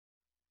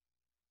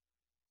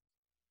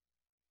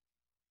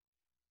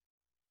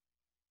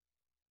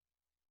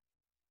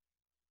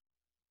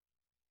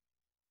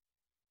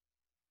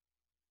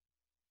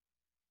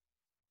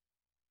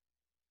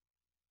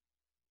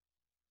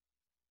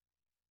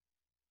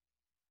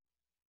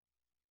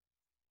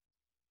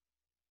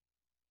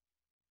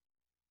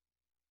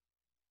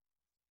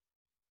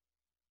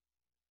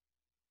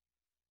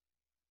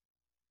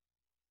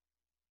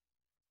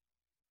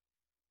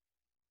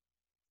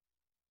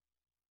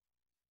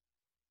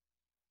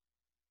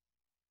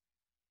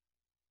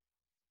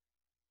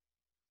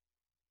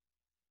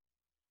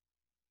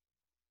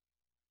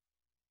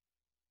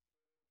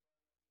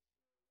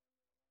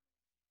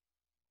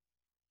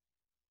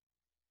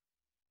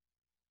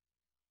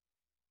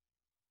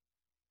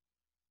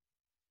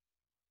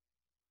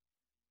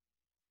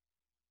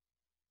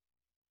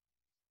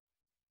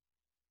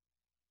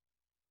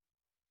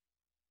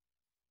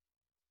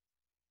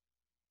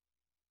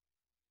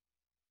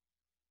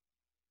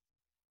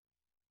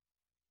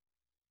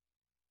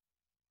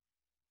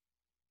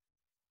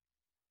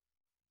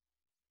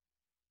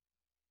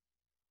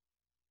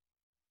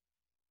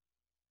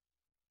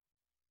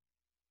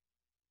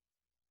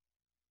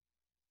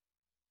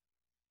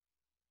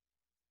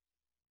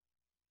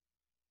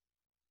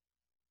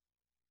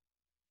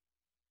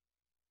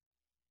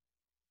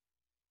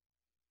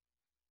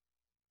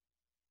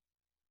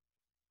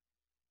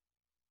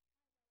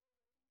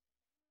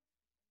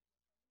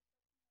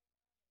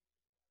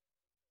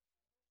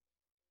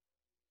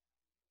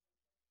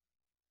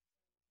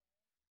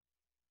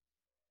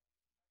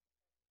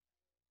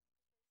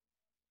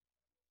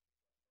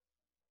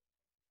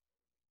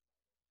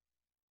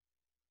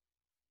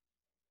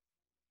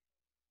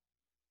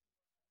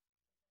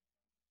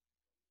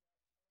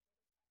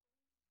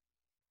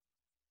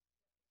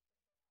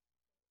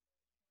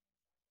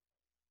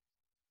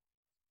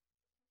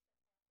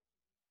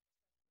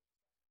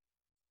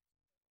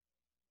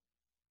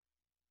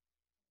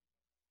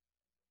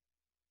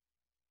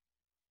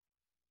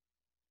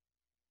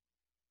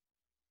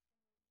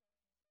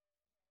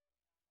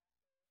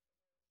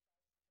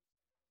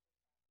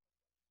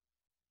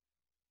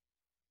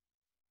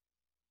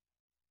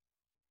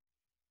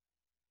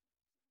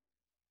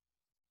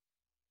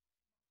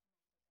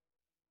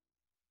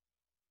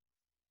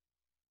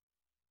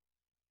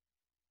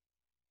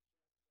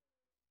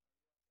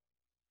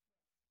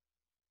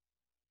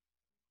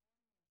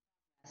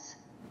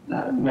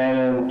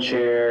Madam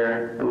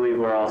Chair, I believe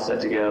we're all set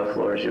to go. The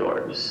floor is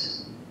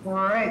yours. All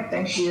right,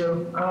 thank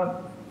you.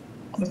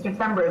 Mr.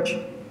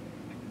 Pembridge.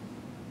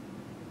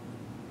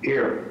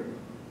 Here.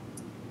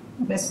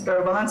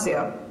 Mr.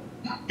 Valencia.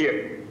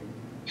 Here.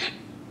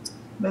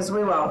 Ms.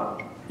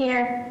 Wewell.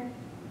 Here.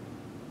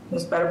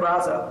 Ms.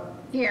 Bettabraza.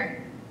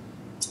 Here.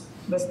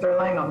 Mr.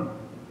 Langham.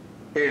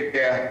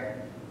 Here.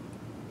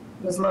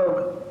 Ms.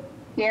 Logue.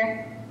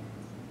 Here.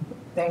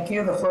 Thank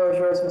you. The floor is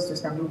yours,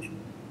 Mr. Pembridge.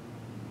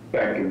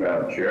 Thank you,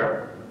 Madam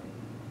Chair.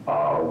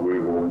 We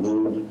will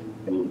move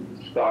to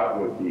start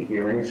with the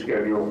hearing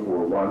scheduled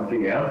for 1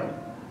 p.m.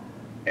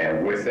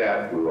 And with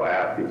that, we will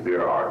ask if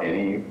there are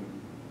any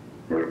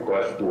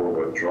requests for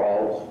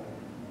withdrawals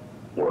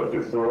or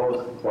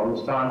deferrals from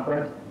this time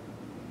frame.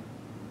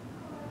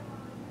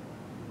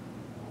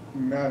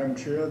 Madam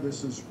Chair,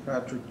 this is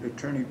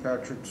Attorney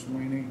Patrick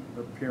Sweeney,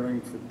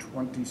 appearing for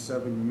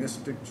 27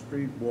 Mystic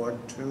Street, Ward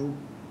 2.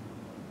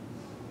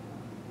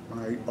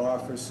 My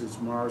office is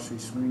Morrissey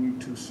Sweeney,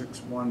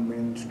 261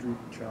 Main Street,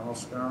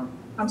 Charlestown.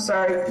 I'm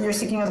sorry, you're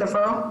seeking a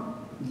deferral?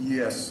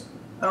 Yes.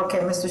 Okay,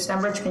 Mr.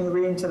 Stembridge, can you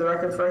read into the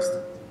record first?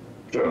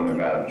 Certainly,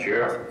 Madam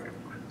Chair.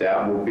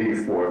 That will be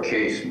for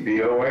case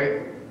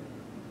BOA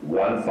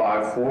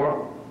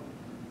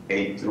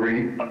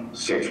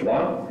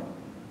 154-8361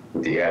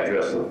 with the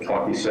address of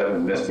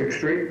 27 Mystic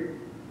Street.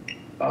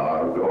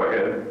 Go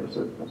ahead,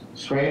 Mr.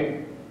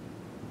 Sweeney.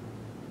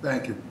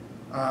 Thank you.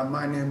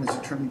 My name is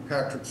Attorney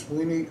Patrick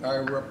Sweeney. I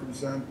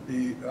represent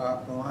the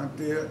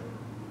Volunteer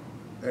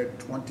at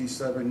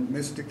 27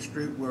 Mystic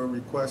Street. We're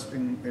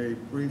requesting a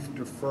brief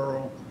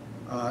deferral.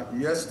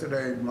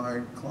 Yesterday,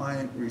 my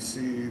client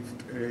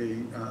received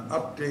a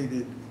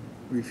updated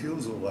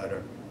refusal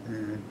letter,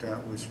 and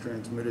that was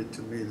transmitted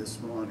to me this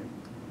morning.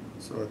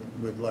 So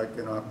we'd like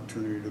an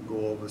opportunity to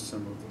go over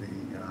some of the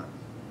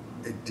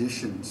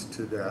additions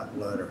to that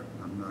letter.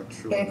 I'm not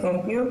sure. Okay,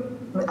 thank you.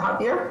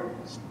 Javier?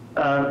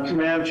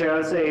 Madam Chair, I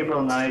would say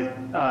April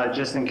 9th,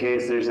 just in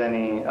case there's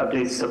any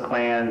updates to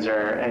plans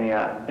or any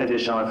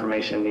additional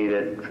information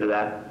needed for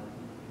that.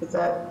 Does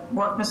that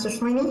work, Mr.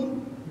 Sweeney?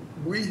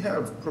 We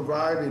have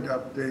provided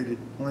updated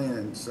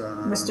plans.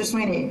 Mr.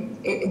 Sweeney,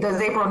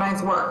 does April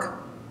 9th work?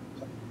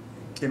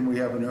 Can we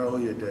have an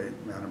earlier date,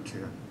 Madam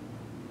Chair?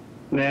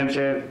 Madam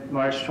Chair,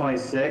 March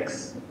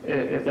 26th,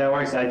 if that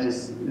works,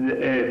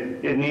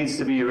 it needs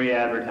to be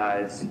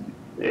re-advertised.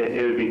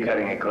 It would be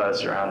cutting it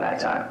close around that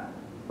time.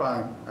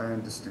 Fine, I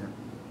understand.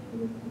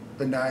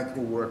 The 9th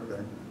will work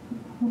then.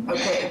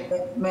 Okay,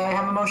 may I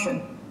have a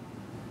motion?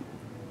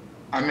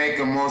 I make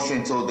a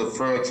motion to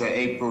defer to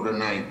April the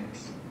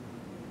 9th.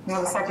 You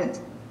have a second?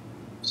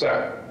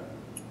 Second.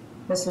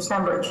 Mr.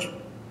 Stembridge?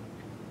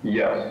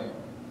 Yes.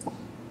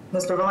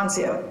 Mr.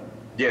 Valencia?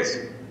 Yes.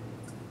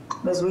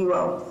 Ms.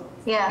 Wewell?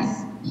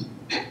 Yes.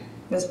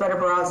 Ms.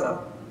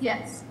 Bettabraza?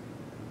 Yes.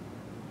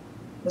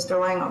 Mr.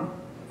 Langham?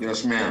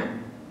 Yes,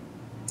 ma'am.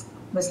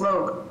 Ms.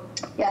 Logue?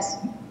 Yes.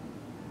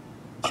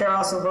 Chair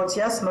also votes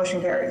yes, motion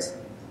carries.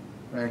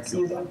 Thank See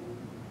you you. then.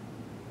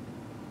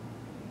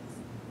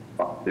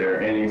 Are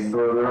there any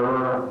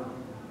further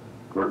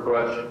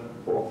requests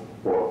for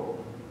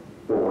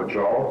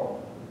withdrawal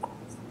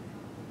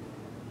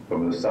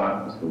from this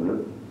time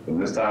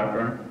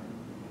frame?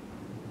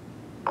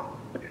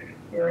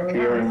 Hearing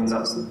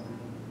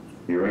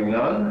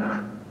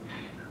none.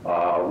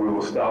 We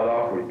will start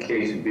off with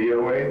case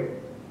BOA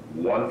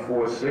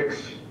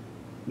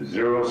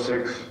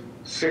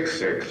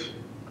 146-0666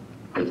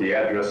 at the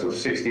address of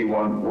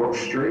 61 Brook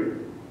Street.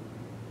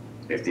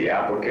 If the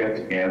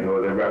applicant and/or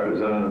their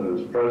representative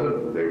is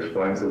present, would they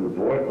explain to the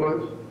board,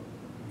 please?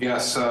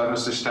 Yes,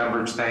 Mr.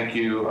 Stembridge, thank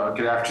you.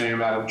 Good afternoon,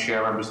 Madam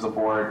Chair, members of the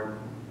board.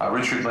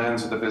 Richard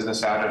Lenz with the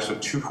business address of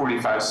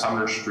 245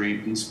 Sumner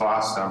Street, East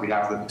Boston, on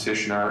behalf of the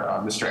petitioner,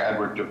 Mr.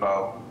 Edward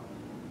DeVoe.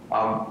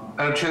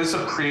 Madam Chair, this is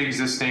a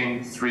pre-existing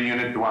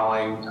 3-unit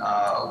dwelling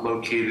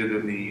located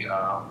in the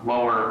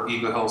lower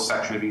Eagle Hill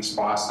section of East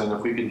Boston.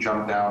 If we could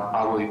jump down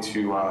probably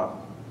to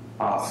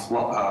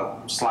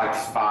slide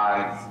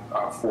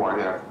 4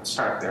 there,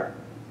 start there.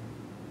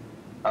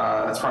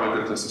 That's probably a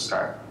good place to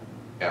start.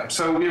 Yeah,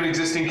 so we have an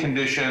existing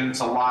condition.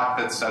 It's a lot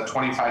that's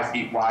 25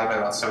 feet wide by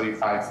about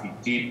 75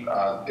 feet deep.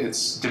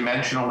 It's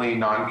dimensionally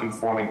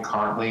non-conforming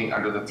currently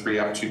under the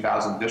 3F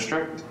 2000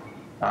 district.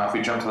 If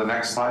we jump to the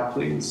next slide,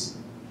 please.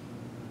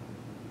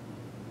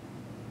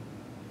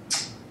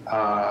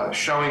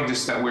 Showing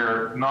just that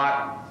we're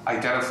not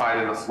identified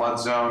in the flood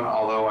zone,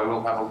 although I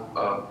will have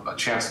a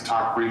chance to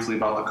talk briefly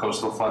about the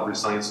Coastal Flood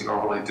Resiliency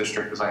Overlay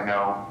District, as I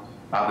know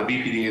the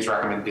BPDA's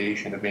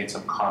recommendation have made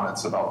some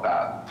comments about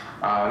that.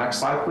 Next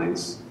slide,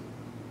 please.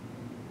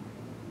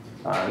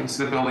 You can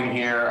see the building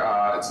here.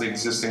 It's the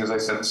existing, as I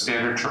said,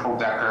 standard triple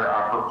decker.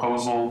 Our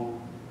proposal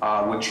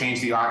would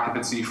change the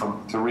occupancy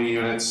from 3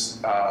 units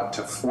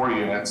to 4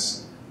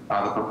 units.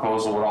 The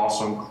proposal would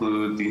also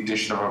include the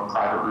addition of a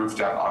private roof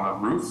deck on the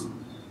roof.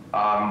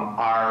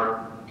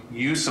 Our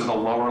use of the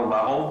lower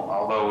level,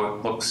 although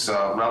it looks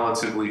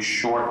relatively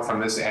short from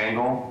this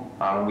angle,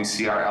 when we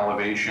see our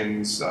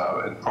elevations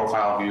and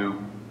profile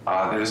view,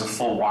 There is a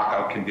full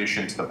walkout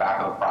condition to the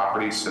back of the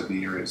property, so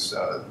there is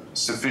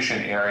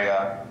sufficient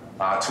area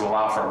to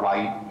allow for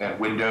light and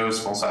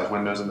windows, full-size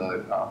windows in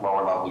the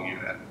lower level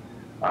unit.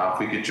 If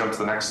we could jump to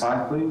the next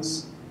slide,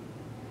 please.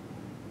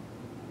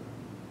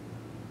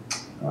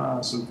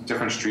 Some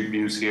different street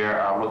views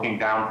here. Looking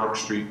down Brook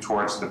Street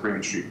towards the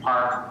Bremen Street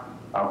Park,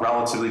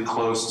 relatively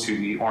close to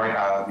the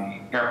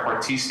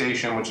airport T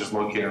station, which is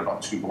located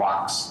about 2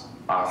 blocks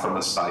from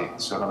the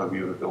site. So another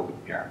view of the building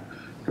here.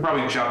 Could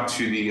probably jump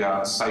to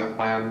the site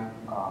plan.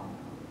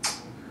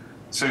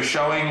 So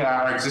showing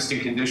our existing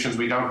conditions,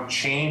 we don't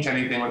change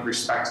anything with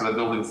respect to the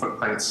building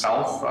footprint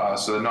itself.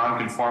 So the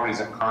nonconformities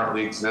that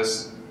currently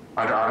exist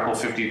under Article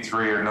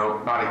 53 are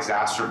not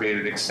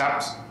exacerbated,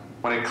 except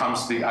when it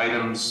comes to the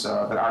items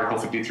that Article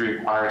 53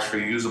 requires for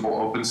usable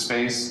open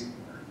space.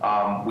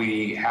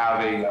 We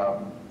have a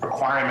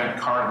requirement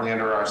currently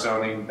under our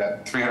zoning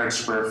that 300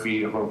 square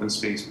feet of open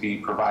space be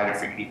provided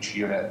for each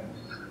unit.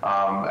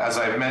 As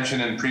I've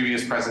mentioned in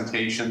previous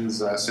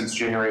presentations since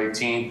January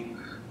 18th,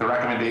 the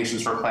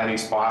recommendations for Plan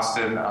East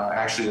Boston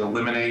actually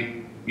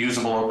eliminate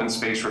usable open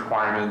space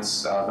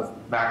requirements, the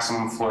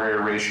maximum floor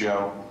area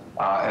ratio,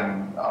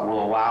 and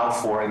will allow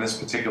for, in this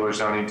particular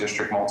zoning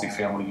district,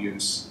 multifamily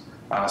use.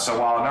 So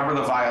while a number of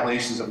the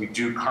violations that we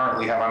do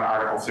currently have on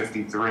Article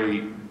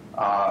 53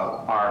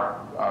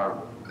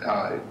 are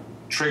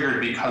triggered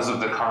because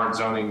of the current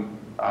zoning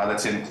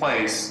that's in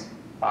place,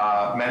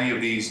 many of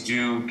these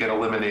do get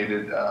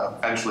eliminated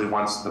eventually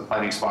once the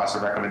Plan East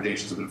Boston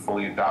recommendations have been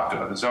fully adopted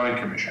by the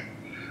Zoning Commission.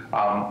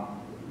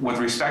 With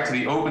respect to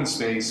the open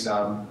space,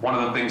 one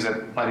of the things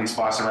that Plan East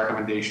Boston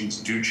recommendations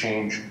do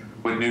change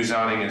with new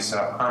zoning is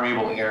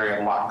permeable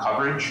area lot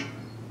coverage.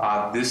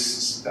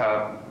 This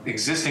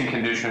existing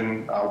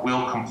condition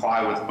will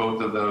comply with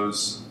both of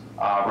those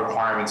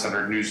requirements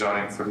under new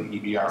zoning for the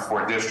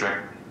EBR4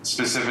 district,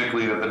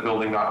 specifically that the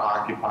building not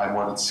occupy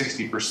more than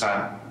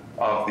 60%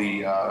 of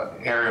the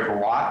area of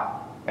the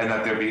lot, and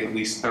that there be at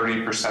least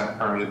 30%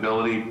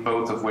 permeability,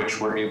 both of which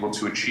we're able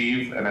to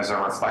achieve and as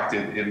are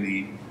reflected in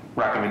the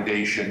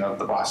recommendation of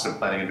the Boston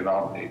Planning and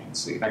Development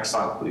Agency. Next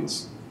slide,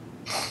 please.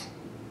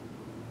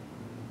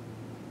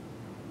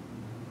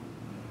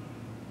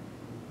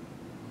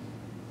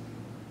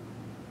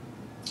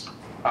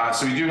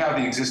 So we do have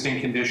the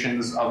existing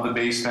conditions of the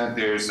basement.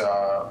 There's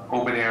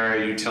open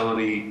area,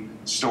 utility,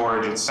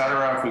 storage,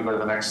 etc. If we go to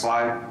the next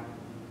slide,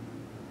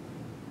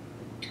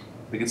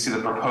 we can see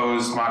the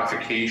proposed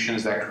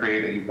modifications that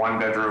create a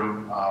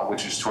 1-bedroom,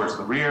 which is towards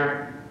the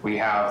rear. We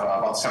have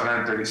about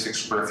 736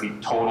 square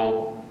feet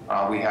total.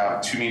 We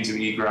have 2 means of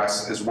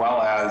egress, as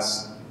well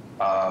as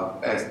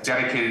a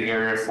dedicated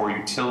area for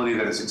utility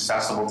that is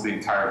accessible to the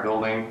entire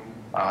building.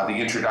 The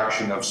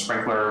introduction of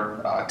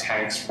sprinkler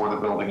tanks for the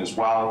building as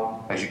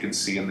well, as you can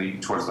see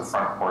towards the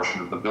front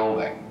portion of the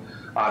building.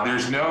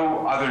 There's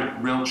no other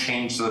real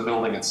change to the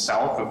building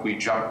itself. If we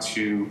jump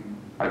to,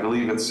 I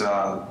believe it's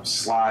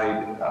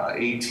slide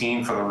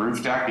 18 for the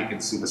roof deck, you can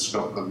see the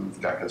scope of the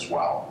roof deck as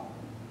well.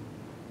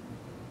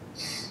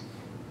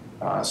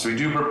 So we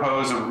do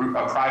propose a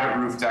private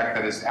roof deck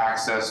that is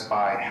accessed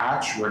by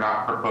hatch. We're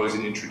not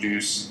proposing to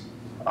introduce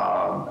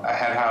a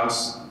head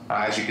house.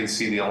 As you can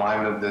see, the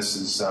alignment of this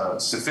is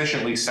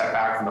sufficiently set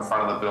back from the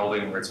front of the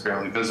building where it's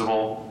barely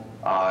visible.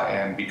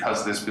 And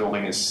because this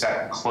building is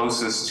set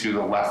closest to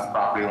the left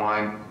property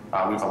line,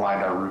 we've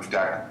aligned our roof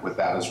deck with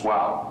that as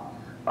well.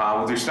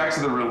 With respect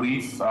to the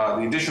relief,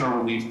 the additional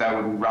relief that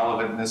would be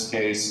relevant in this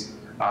case,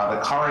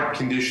 the current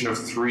condition of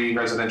 3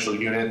 residential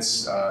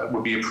units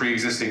would be a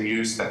pre-existing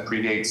use that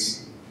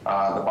predates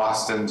the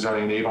Boston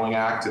Zoning Enabling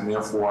Act, and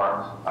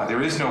therefore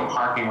there is no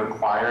parking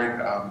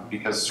required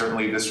because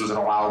certainly this was an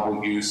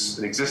allowable use,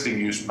 an existing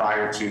use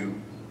prior to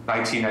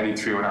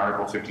 1993 when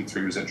Article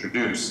 53 was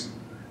introduced.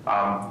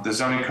 The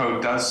zoning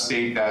code does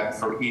state that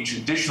for each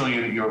additional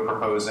unit you're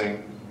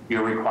proposing,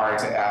 you're required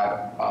to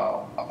add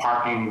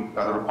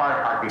the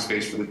required parking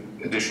space for the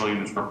additional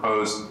units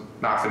proposed,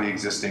 not for the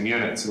existing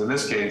units. And in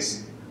this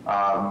case,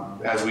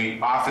 as we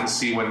often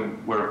see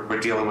when we're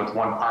dealing with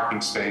one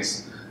parking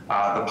space,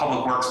 the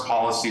public works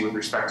policy with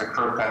respect to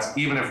curb cuts,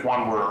 even if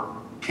one were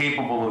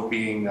capable of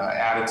being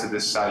added to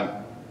this site,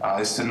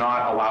 is to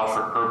not allow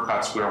for curb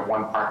cuts where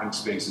one parking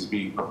space is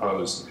being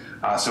proposed.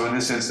 So in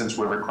this instance,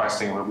 we're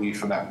requesting relief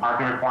from that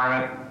parking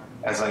requirement.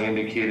 As I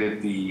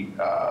indicated, the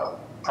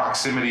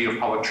proximity of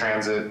public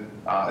transit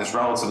is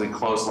relatively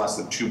close, less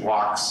than 2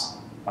 blocks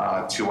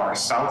to our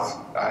south,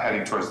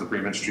 heading towards the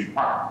Bremen Street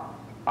Park.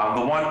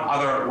 The one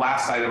other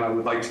last item I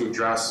would like to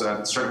address,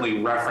 certainly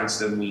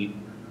referenced in the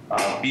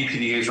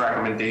BPDA's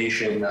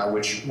recommendation,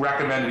 which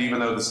recommended, even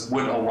though this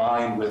would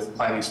align with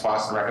Plan East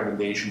Boston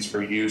recommendations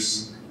for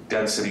use,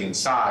 density, and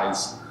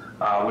size,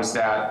 was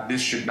that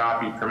this should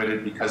not be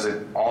permitted because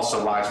it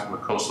also lies with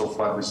the Coastal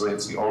Flood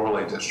Resiliency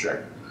Overlay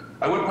District.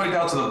 I would point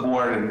out to the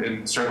board,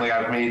 and certainly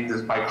I've made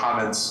my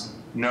comments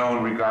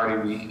known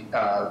regarding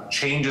the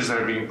changes that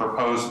are being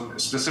proposed,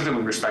 specifically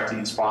with respect to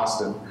East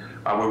Boston,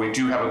 where we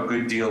do have a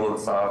good deal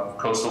of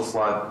coastal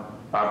flood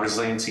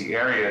resiliency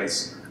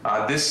areas.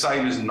 This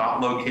site is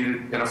not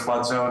located in a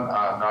flood zone,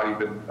 not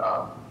even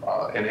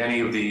in any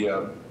of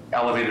the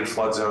elevated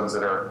flood zones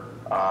that are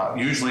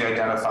usually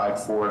identified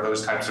for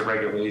those types of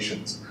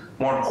regulations.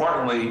 More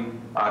importantly,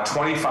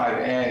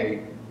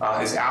 25A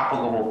is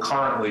applicable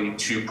currently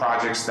to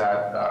projects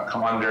that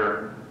come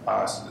under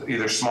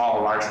either small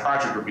or large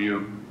project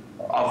review,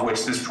 of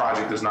which this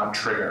project does not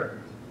trigger.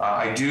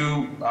 I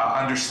do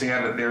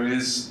understand that there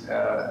is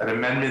an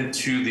amendment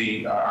to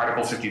the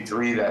Article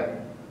 53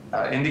 that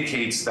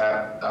indicates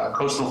that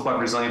coastal flood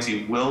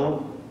resiliency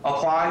will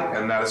apply,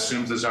 and that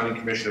assumes the zoning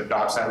commission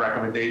adopts that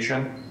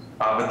recommendation.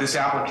 But this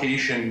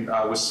application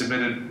was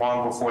submitted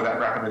long before that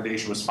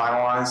recommendation was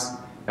finalized,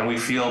 and we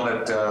feel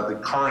that the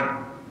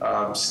current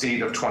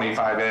state of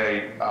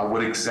 25A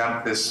would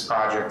exempt this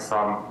project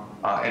from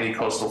any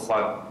coastal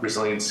flood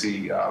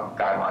resiliency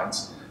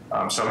guidelines.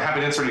 So I'm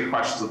happy to answer any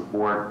questions of the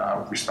board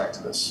with respect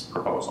to this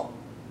proposal.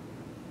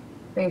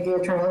 Thank you,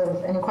 Attorney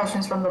Lynn. Any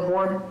questions from the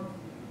board?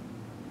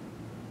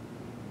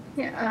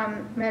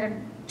 Yeah,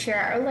 Madam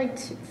Chair, I would like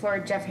for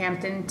Jeff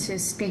Hampton to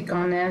speak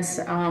on this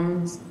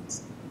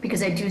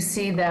because I do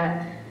see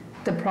that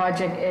the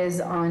project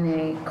is on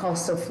a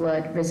coastal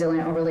flood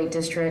resilient overlay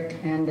district,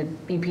 and the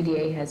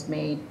BPDA has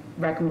made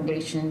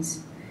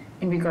recommendations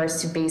in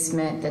regards to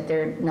basement that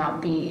there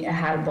not be a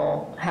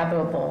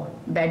habitable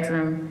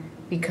bedroom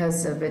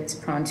because of its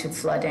prone to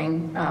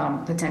flooding,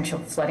 potential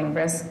flooding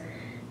risk.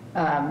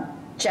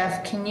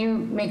 Jeff, can you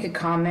make a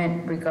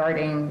comment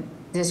regarding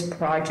this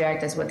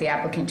project, as what the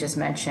applicant just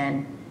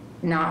mentioned,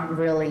 not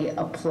really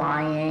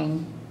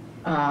applying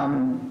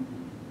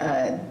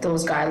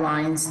those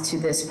guidelines to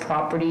this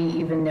property,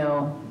 even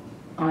though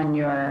on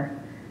your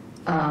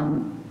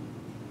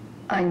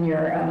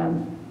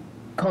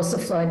coastal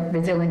flood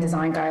resilient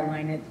design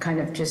guideline, it kind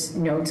of just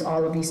notes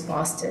all of East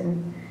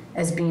Boston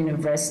as being a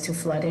risk to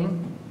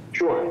flooding?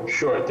 Sure.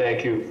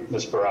 Thank you,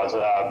 Ms.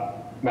 Barraza.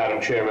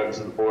 Madam Chair, members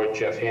of the board,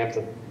 Jeff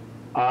Hampton.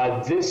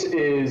 This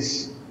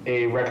is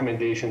a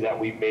recommendation that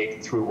we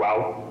make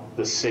throughout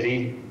the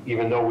city,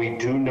 even though we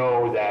do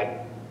know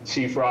that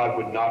sea fraud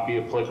would not be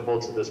applicable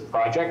to this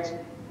project.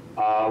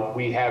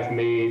 We have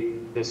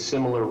made this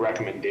similar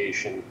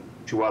recommendation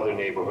to other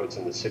neighborhoods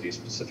in the city,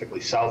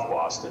 specifically South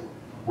Boston,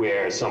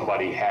 where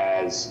somebody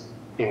has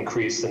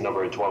increased the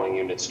number of dwelling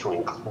units to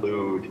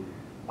include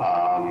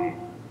a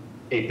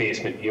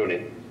basement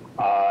unit.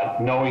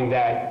 Knowing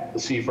that the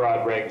sea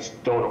fraud regs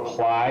don't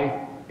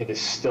apply, it is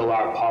still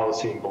our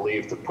policy and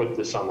belief to put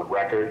this on the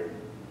record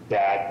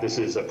that this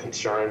is a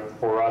concern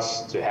for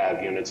us to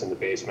have units in the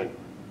basement,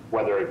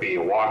 whether it be a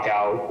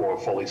walkout or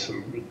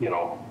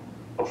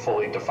a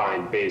fully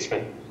defined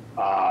basement.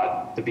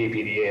 The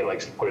BPDA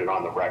likes to put it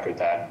on the record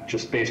that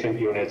just basement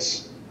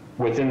units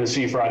within the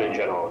sea fraud in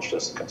general is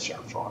just a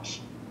concern for us.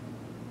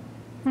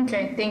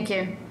 Okay, thank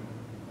you.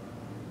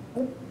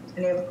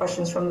 Any other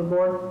questions from the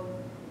board?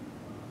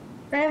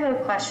 I have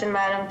a question,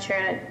 Madam Chair,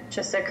 and it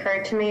just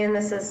occurred to me, and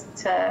this is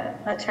to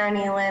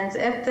Attorney Lenz.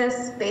 If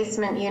this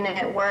basement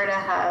unit were to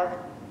have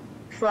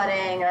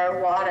flooding or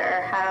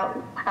water,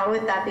 how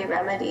would that be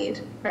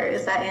remedied? Or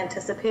is that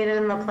anticipated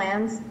in the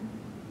plans?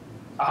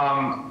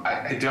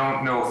 I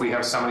don't know if we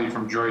have somebody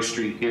from Joy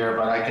Street here,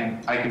 but I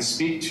can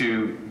speak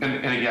to, and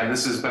again,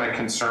 this has been a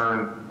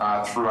concern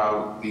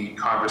throughout the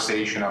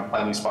conversation on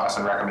Plan East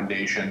Boston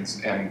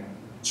recommendations and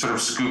sort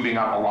of scooping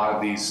up a lot of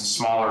these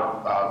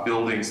smaller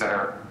buildings that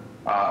are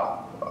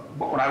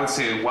what I would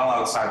say well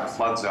outside the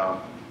flood zone,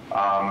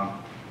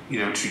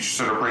 to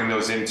sort of bring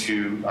those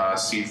into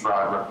sea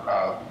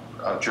fraud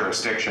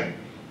jurisdiction.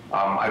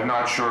 I'm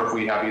not sure if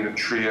we have either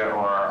Tria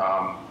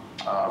or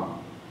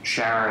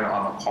Sharon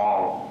on the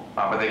call,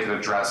 but they could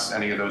address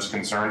any of those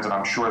concerns, and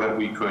I'm sure that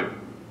we could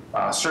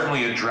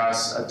certainly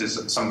address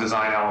some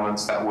design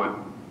elements that would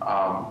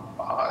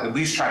at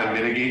least try to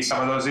mitigate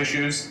some of those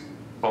issues,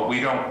 but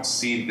we don't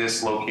see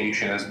this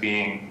location as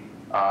being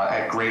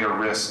at greater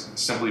risk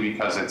simply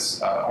because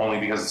it's only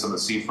because it's in the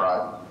sea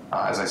fraud.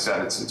 As I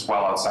said, it's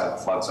well outside the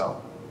flood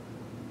zone.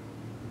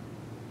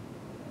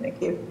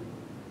 Thank you.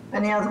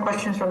 Any other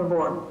questions from the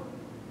board?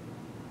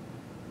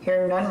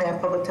 Hearing none, may I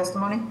have public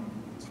testimony?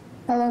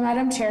 Hello,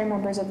 Madam Chair,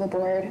 members of the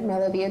board.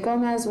 Melavia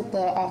Gomez with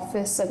the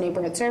Office of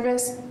Neighborhood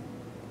Service.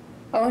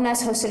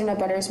 ONS hosted an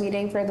abutters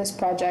meeting for this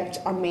project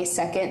on May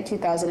 2nd,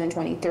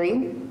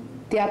 2023.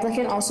 The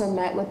applicant also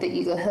met with the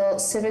Eagle Hill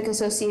Civic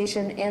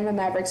Association and the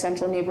Maverick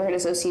Central Neighborhood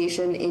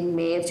Association in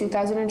May of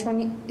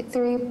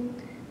 2023.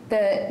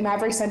 The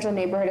Maverick Central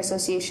Neighborhood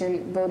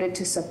Association voted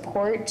to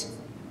support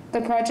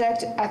the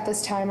project. At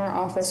this time, our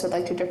office would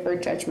like to defer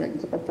judgment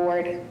to the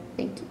board.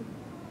 Thank you.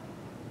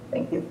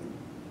 Thank you.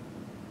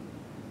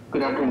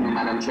 Good afternoon,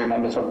 Madam Chair,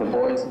 members of the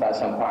board.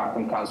 Sebastian Park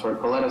from Councilor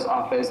Coletta's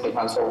office. The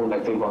council would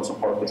like to go and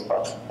support this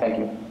project. Thank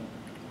you.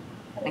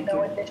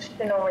 No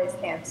additional raised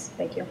hands.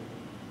 Thank you.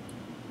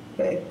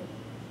 Okay.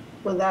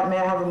 With that, may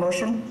I have a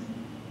motion?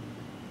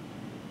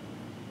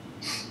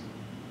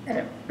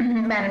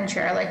 Madam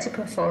Chair, I'd like to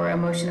put forward a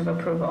motion of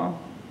approval.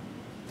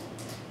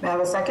 May I have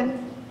a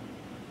second?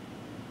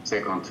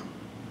 Second.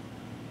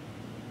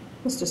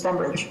 Mr.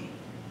 Stenbridge.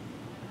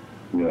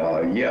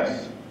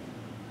 Yes.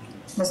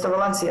 Mr.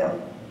 Valencia.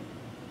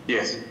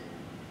 Yes.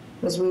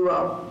 Ms.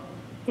 Wewell,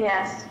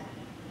 Yes.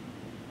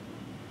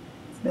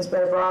 Ms.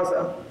 Better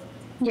Brazza,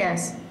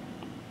 Yes.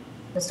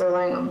 Mr.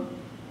 Langham,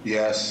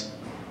 Yes.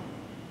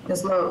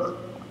 Ms. Logue.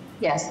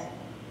 Yes.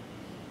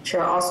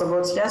 Chair also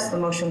votes yes, the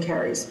motion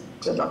carries.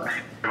 Good luck. Thank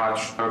you very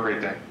much. Have a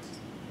great day.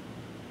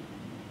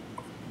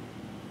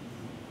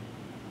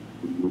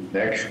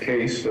 Next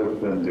case has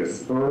been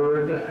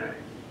deferred,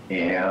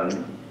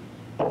 and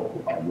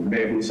there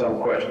may be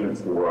some question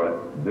for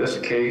this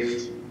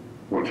case,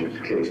 which is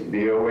case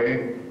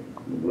BOA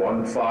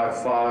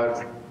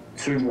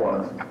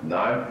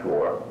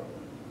 1552194,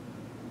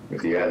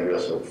 with the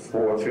address of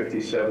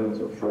 457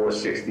 to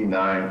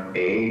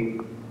 469A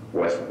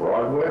West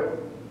Broadway.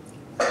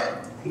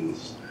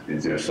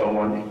 Is there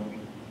someone,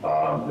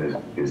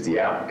 is the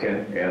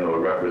applicant and or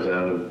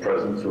representative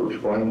present to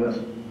explain this?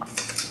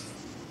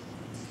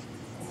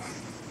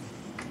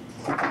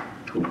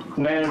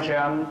 Madam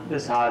Chair,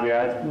 this is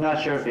Javier. I'm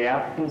not sure if the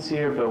applicant's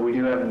here, but we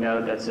do have a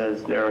note that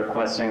says they're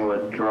requesting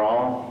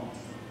withdrawal.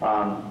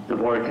 The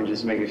board can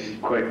just make a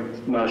quick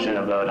motion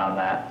to vote on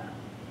that.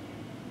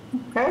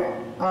 Okay,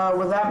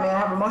 with that, may I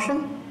have a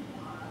motion?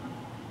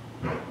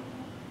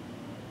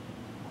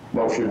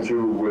 Motion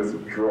to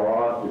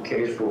withdraw the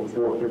case for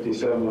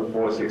 457 to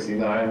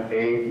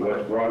 469A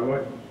West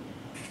Broadway.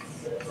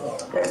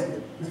 Okay.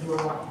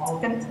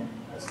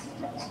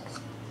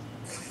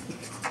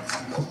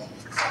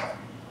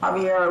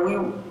 Javier, are we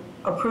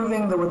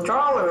approving the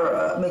withdrawal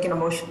or making a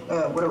motion?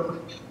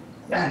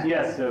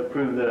 Yes, to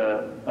approve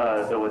the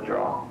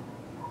withdrawal.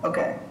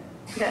 Okay.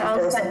 Yeah,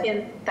 I'll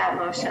second that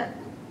motion.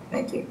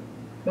 Thank you.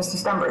 Mr.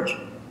 Stenbridge?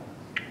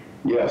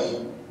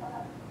 Yes.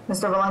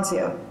 Mr.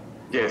 Valencia?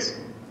 Yes.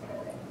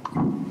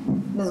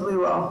 Ms.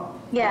 Wewell?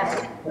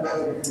 Yes.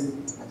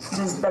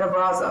 Ms. Better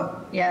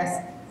Brazza?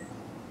 Yes.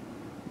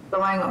 Mr.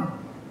 Langham?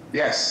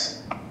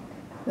 Yes.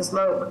 Ms.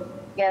 Logue?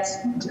 Yes.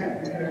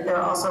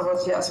 Chair also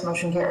votes yes,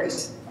 motion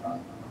carries.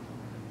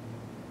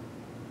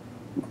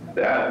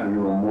 That we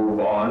will move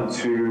on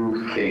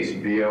to case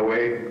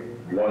BOA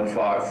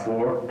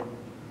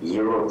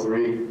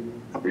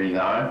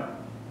 1540339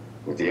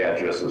 with the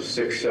address of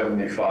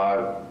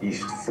 675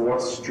 East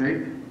 4th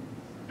Street.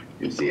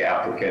 Is the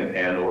applicant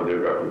and or their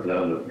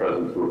representative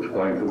present to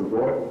explain to the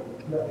board?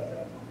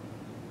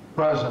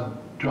 Present.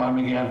 John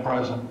McGann,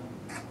 present.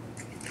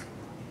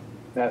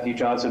 Matthew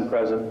Johnson,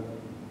 present.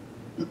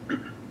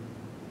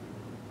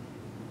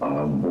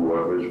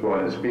 Whoever is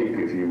going to speak,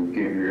 if you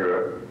give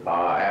your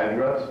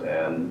address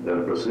and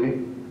then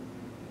proceed.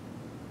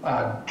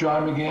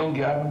 John McGann,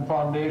 Gavin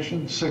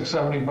Foundation,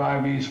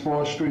 675 East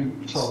 4th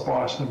Street, South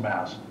Boston,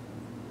 Mass.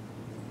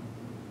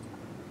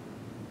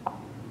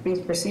 Please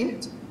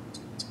proceed.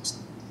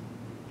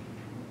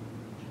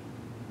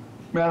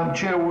 Madam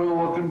Chair, we're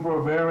looking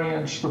for a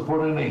variance to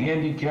put in a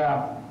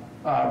handicap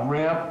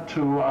ramp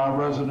to our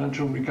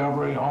residential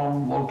recovery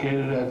home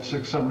located at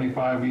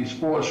 675 East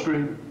 4th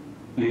Street.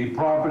 The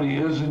property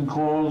is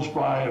enclosed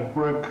by a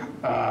brick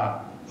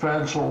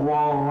fence or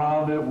wall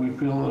around it. We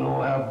feel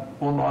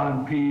will not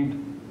impede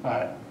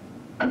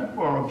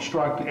or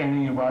obstruct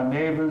any of our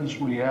neighbors.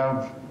 We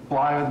have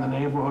flyed the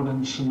neighborhood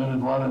and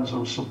submitted letters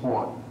of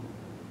support.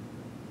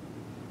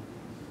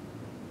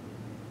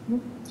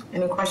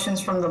 Any questions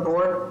from the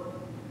board?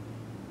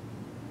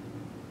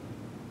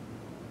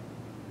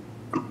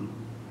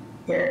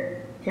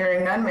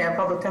 Hearing none, may I have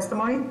public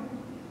testimony?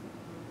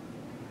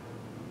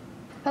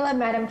 Hello,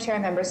 Madam Chair,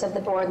 members of the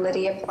board.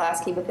 Lydia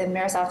Pulaski with the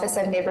Mayor's Office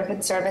of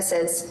Neighborhood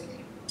Services.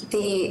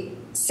 The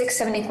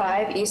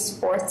 675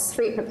 East 4th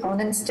Street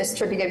proponents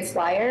distributed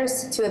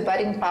flyers to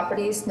abutting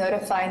properties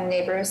notifying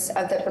neighbors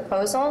of the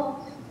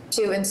proposal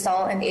to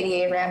install an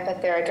ADA ramp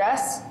at their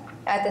address.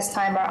 At this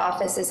time, our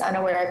office is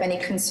unaware of any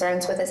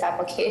concerns with this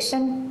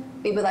application.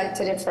 We would like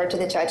to defer to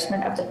the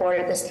judgment of the board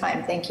at this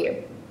time. Thank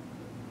you.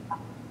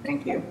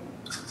 Thank you.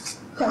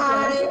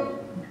 Hi.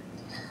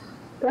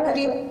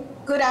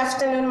 Good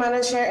afternoon,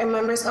 Madam Chair and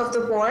members of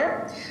the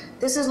board.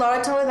 This is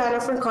Laura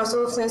Toledano from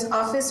Councilor Flynn's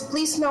office.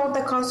 Please note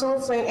that Councilor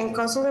Flynn and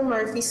Councilor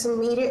Murphy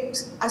submitted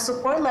a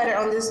support letter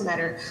on this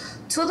matter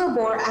to the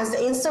board, as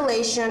the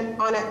installation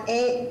on an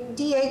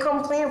ADA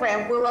compliant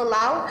ramp will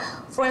allow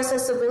for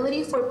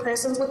accessibility for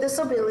persons with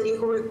disability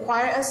who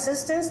require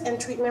assistance and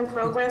treatment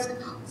programs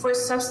for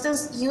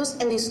substance use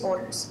and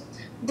disorders.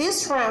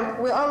 This ramp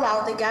will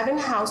allow the Gavin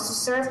House to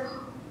serve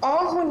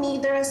all who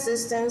need their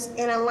assistance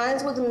and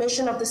aligns with the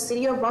mission of the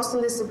City of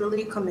Boston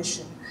Disability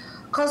Commission.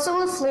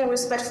 Councilor Flynn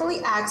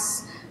respectfully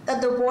asks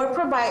that the board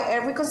provide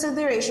every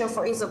consideration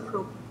for its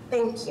approval.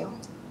 Thank you.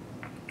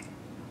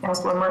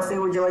 Councilor Murphy,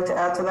 would you like to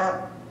add to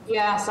that?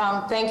 Yes,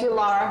 thank you,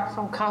 Laura,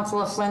 from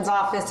Councilor Flynn's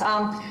office.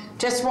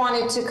 Just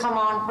wanted to come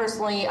on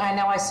personally. I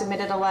know I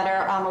submitted a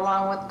letter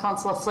along with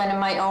Councilor Flynn and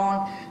my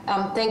own.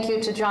 Thank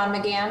you to John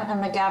McGann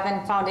and the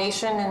Gavin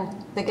Foundation.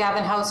 And the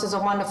Gavin House is a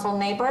wonderful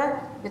neighbor.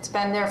 It's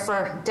been there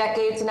for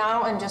decades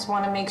now, and just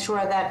want to make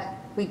sure that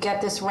we get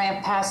this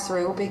ramp passed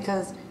through,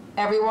 because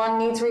everyone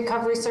needs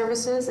recovery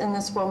services, and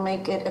this will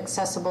make it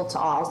accessible to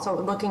all. So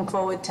looking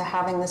forward to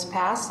having this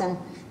pass and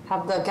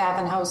have the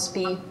Gavin House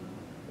be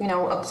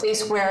a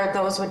place where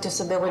those with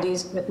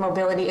disabilities, with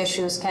mobility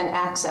issues can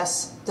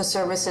access the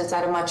services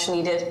that are much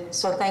needed.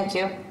 So thank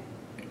you.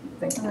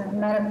 Thank you.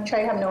 Madam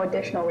Chair, I have no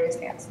additional raised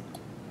hands.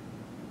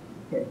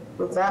 Okay.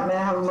 With that, may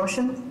I have a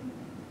motion?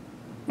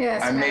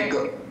 Yes. I make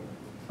a,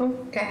 Oh,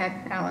 go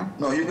ahead, Alan.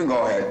 no, you can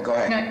go ahead, go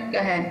ahead. No, go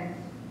ahead.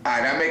 All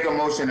right, I make a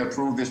motion to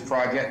approve this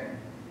project.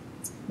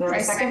 May I have a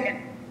I second?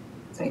 second.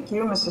 Thank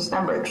you. Mr.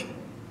 Stenbridge?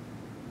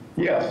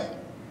 Yes.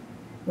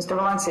 Mr.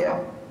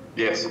 Valencia?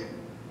 Yes.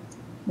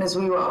 Ms.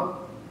 Wewell?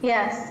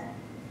 Yes.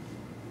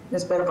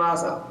 Ms.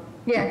 Benabraza?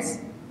 Yes.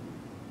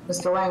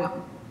 Mr.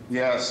 Langham?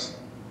 Yes.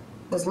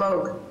 Ms.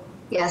 Logue?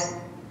 Yes.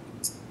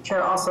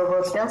 Chair also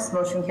votes yes,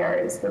 motion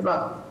carries. Good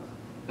luck.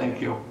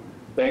 Thank you.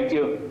 Thank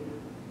you.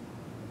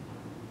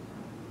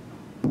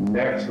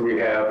 Next, we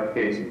have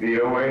case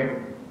BOA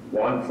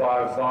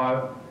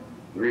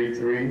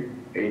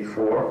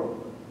 1553384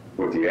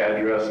 with the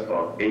address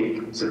of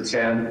 8 to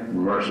 10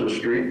 Mercer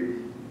Street.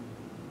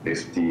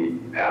 If the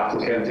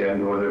applicant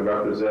and/or their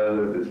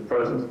representative is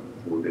present,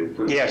 would they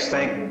please? Yes,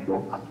 thank you,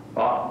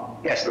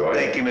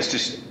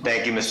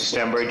 Mr.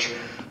 Stenbridge.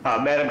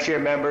 Madam Chair,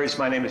 members,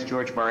 my name is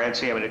George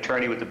Morency. I'm an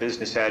attorney with the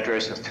business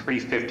address of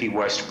 350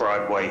 West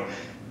Broadway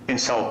in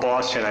South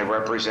Boston. I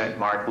represent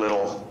Mark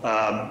Little.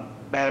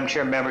 Madam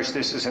Chair, members,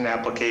 this is an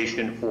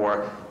application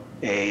for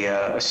a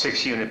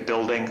 6-unit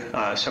building,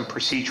 some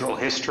procedural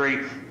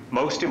history.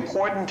 Most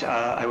important,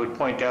 I would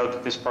point out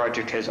that this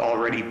project has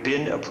already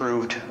been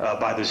approved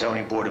by the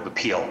Zoning Board of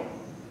Appeal.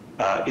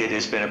 It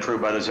has been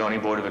approved by the Zoning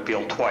Board of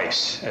Appeal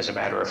twice, as a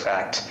matter of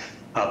fact.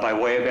 By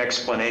way of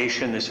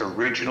explanation, this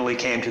originally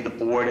came to the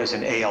board as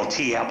an ALT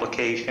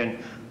application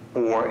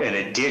for an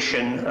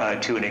addition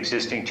to an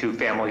existing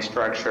 2-family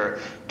structure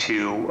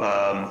to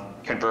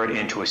convert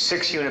into a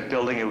 6-unit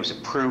building. It was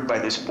approved by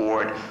this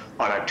board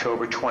on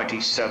October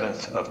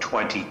 27th of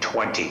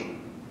 2020.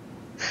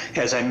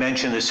 As I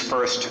mentioned, this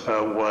first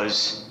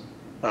was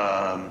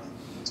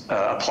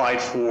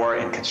applied for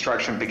and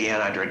construction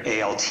began under an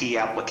ALT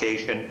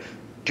application.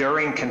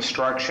 During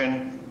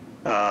construction,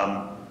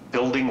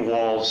 building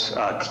walls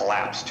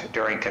collapsed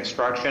during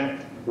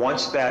construction.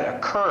 Once that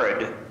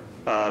occurred,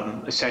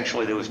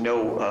 essentially there was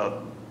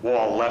no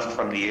wall left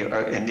from the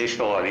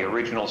initial or the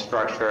original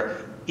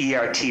structure.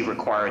 ERT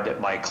required that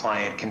my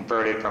client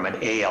convert it from an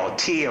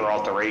ALT or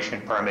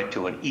alteration permit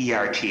to an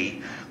ERT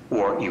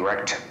or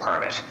erect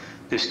permit.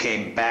 This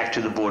came back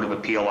to the Board of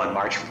Appeal on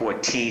March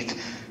 14th,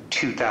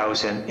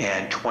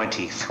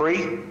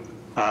 2023.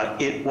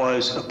 It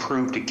was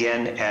approved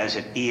again as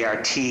an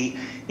ERT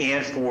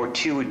and for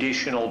 2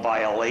 additional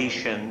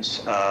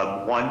violations.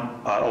 One,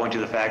 owing to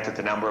the fact that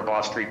the number of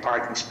off-street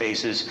parking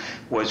spaces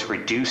was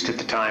reduced at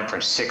the time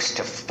from 6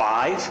 to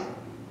 5.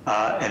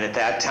 And at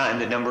that time,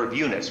 the number of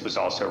units was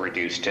also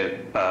reduced to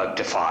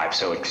 5.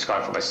 So it's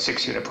gone from a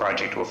 6-unit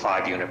project to a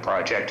 5-unit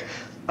project.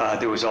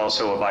 There was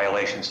also a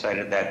violation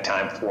cited at that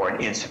time for an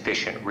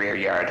insufficient rear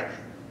yard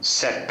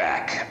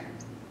setback.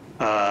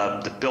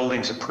 The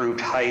building's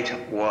approved height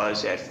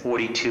was at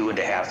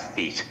 42.5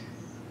 feet.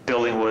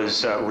 Building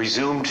was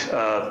resumed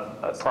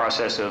a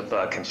process of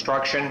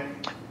construction.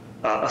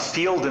 A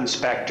field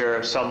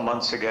inspector some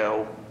months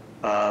ago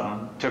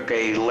took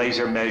a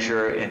laser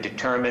measure and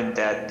determined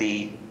that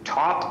the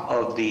top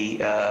of the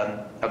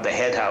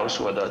head house,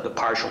 or the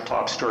partial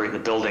top story of the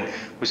building,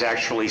 was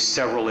actually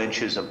several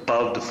inches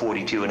above the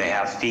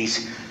 42.5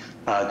 feet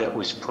that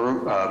was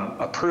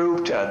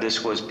approved.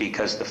 This was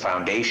because the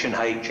foundation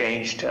height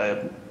changed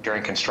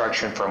during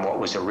construction from what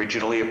was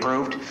originally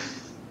approved.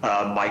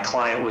 My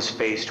client was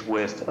faced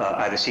with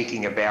either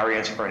seeking a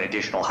variance for an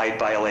additional height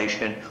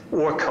violation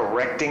or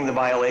correcting the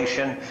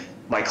violation.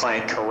 My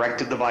client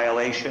corrected the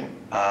violation.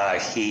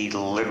 He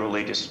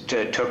literally just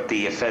took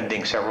the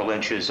offending several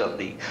inches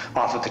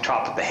off of the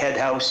top of the head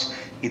house.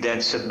 He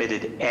then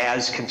submitted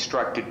as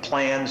constructed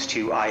plans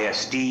to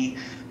ISD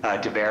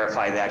to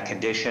verify that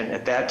condition.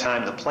 At that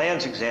time, the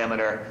plans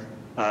examiner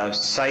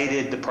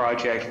cited the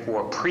project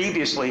for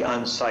previously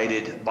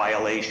uncited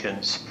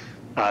violations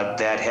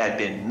that had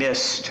been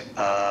missed,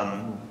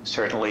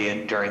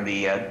 certainly during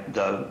in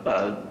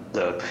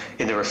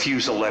the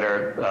refusal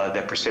letter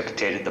that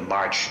precipitated the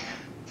March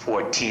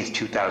 14th,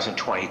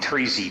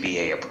 2023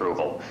 ZBA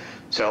approval.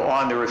 So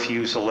on the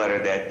refusal letter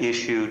that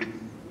issued,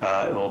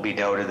 it will be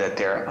noted that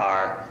there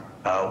are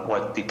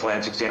what the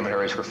plans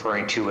examiner is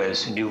referring to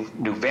as new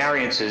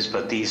variances,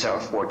 but these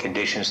are for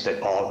conditions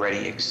that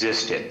already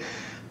existed.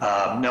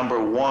 Number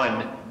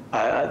one,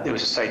 there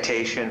was a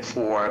citation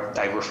for,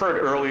 I referred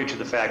earlier to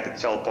the fact that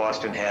South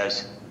Boston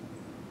has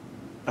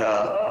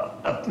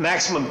a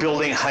maximum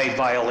building height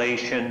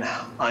violation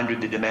under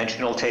the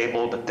dimensional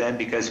table, but then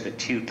because of a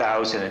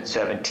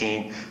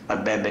 2017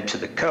 amendment to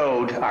the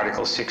code,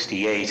 Article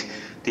 68,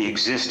 the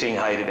existing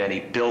height of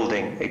any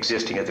building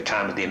existing at the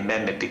time of the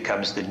amendment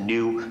becomes the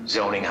new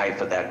zoning height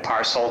for that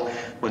parcel.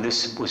 When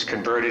this was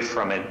converted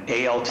from an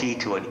ALT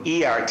to an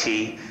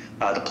ERT,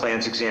 The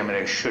plans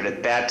examiner should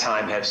at that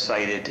time have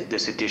cited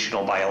this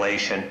additional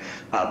violation,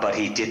 but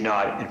he did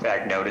not, in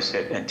fact, notice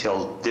it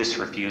until this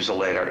refusal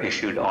letter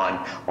issued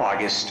on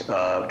August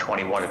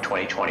 21 of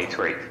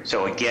 2023.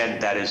 So again,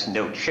 that is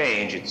no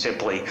change. It's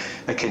simply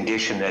a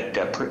condition that,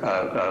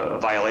 a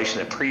violation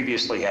that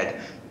previously had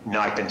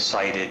not been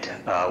cited,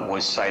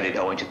 was cited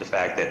owing to the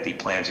fact that the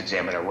plans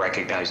examiner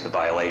recognized the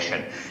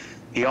violation.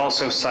 He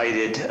also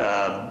cited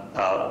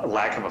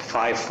lack of a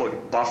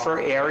 5-foot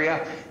buffer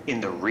area in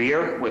the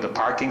rear where the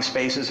parking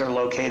spaces are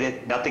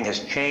located. Nothing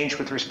has changed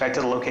with respect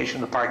to the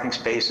location of the parking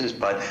spaces,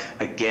 but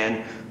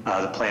again,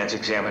 the plans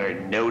examiner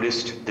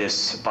noticed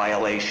this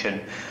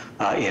violation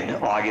in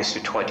August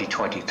of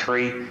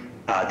 2023.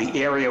 The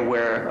area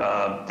where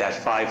that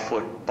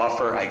 5-foot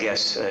buffer, I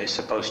guess, is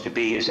supposed to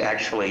be is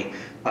actually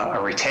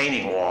a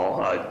retaining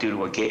wall due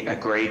to a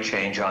grade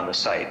change on the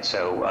site.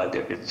 So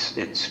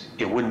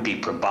it wouldn't be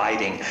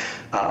providing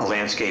a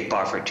landscape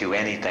buffer to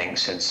anything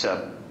since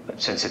it's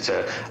since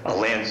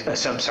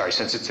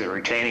it's a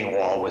retaining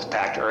wall with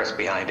packed earth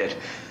behind it.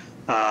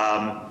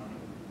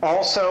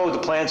 Also, the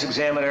plans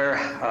examiner,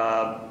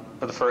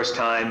 for the first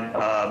time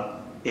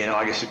in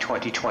August of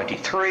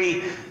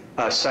 2023,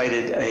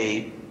 cited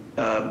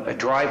a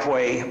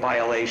driveway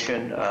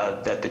violation,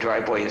 that the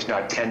driveway is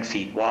not 10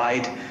 feet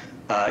wide.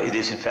 It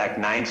is in fact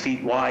 9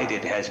 feet wide.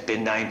 It has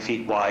been 9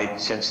 feet wide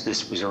since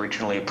this was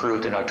originally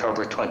approved in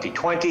October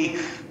 2020,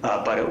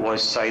 but it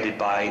was cited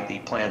by the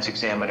plans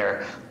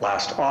examiner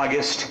last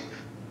August.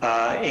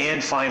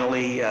 And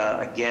finally,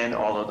 again,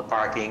 although the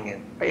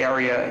parking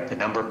area, the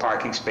number of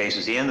parking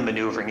spaces and the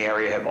maneuvering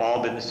area have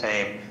all been the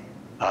same,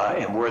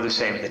 and were the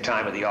same at the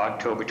time of the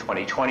October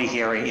 2020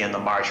 hearing and the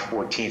March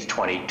 14th,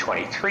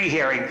 2023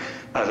 hearing,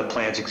 the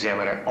plans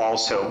examiner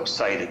also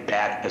cited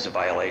that as a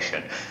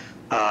violation.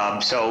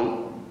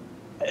 So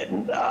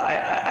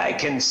I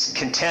can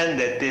contend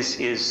that this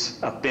is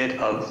a bit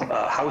of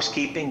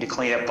housekeeping to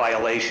clean up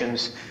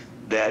violations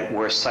that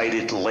were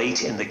cited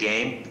late in the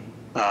game.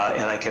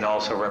 And I can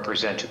also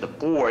represent to the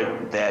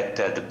board that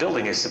the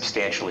building is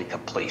substantially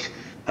complete.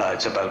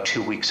 It's about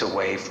 2 weeks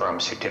away from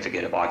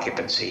certificate of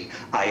occupancy.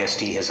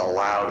 ISD has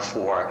allowed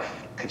for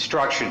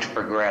construction to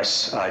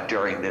progress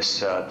during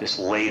this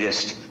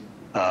latest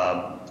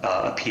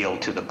appeal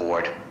to the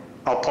board.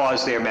 I'll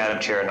pause there, Madam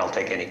Chair, and I'll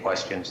take any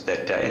questions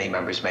that any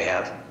members may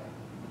have.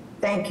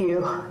 Thank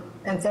you,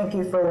 and thank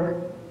you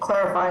for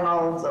clarifying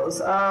all of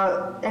those.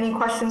 Any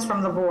questions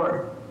from the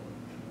board?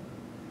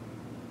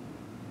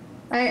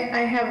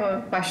 I have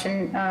a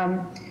question.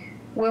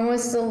 When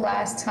was the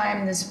last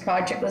time this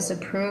project was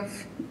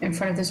approved in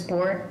front of this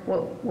board?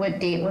 What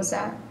date was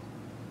that?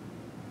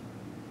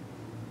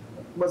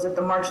 Was it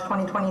the March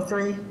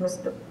 2023,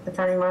 Mr.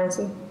 Attorney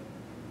Morency?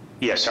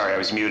 Yes, sorry, I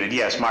was muted.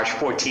 Yes, March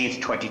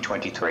 14th,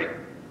 2023.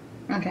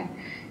 Okay.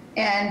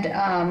 And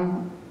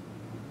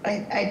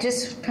I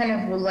just kind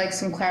of would like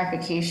some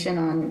clarification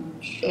on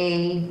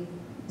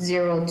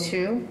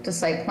A02, the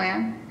site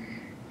plan.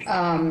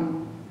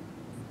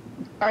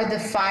 Are the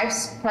 5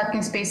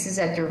 parking spaces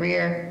at the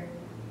rear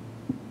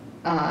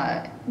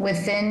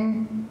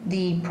within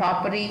the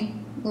property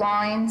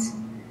lines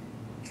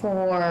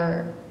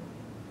for,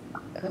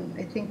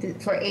 I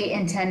think, for 8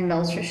 and 10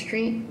 Melser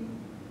Street?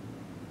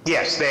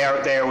 Yes, they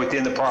are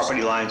within the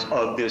property lines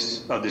of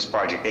this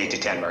project, 8 to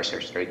 10 Mercer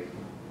Street.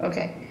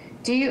 Okay.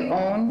 Do you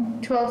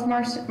own 12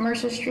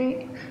 Mercer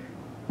Street?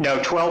 No,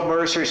 12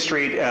 Mercer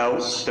Street,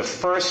 the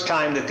first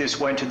time that this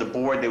went to the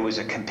board, there was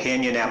a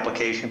companion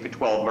application for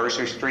 12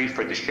 Mercer Street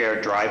for the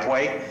shared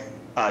driveway.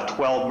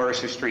 12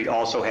 Mercer Street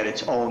also had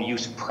its own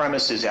use of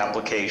premises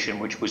application,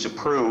 which was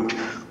approved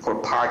for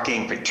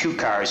parking for 2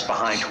 cars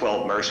behind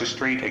 12 Mercer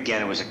Street.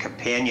 Again, it was a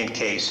companion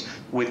case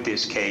with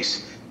this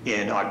case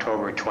in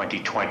October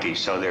 2020.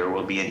 So there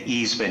will be an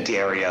easement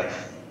area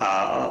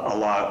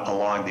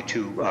along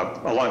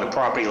the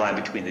property line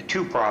between the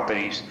 2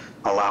 properties,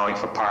 allowing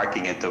for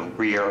parking at the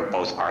rear of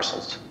both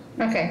parcels.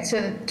 Okay, so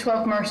the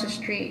 12 Mercer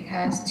Street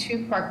has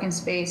 2 parking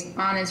spaces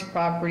on its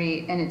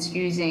property, and it's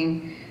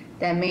using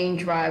that main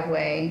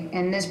driveway.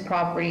 And this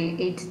property,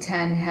 8 to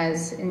 10,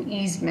 has an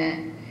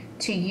easement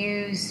to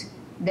use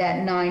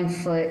that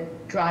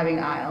 9-foot driving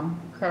aisle,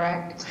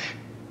 correct?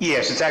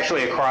 Yes, it's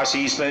actually a cross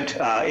easement.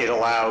 It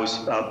allows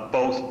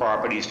both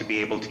properties to be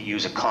able to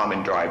use a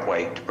common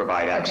driveway to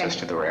provide access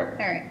to the rear.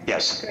 All right.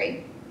 Yes.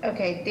 Great.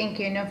 Okay, thank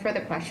you. No further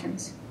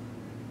questions.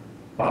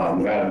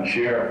 Madam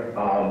Chair,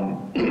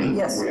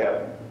 yes.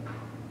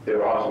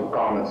 There are some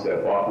comments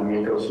that Bob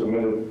D'Amico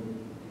submitted.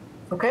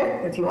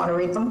 Okay, if you want to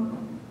read them.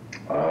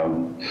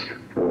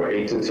 For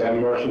 8 to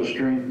 10 Mercer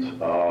Street,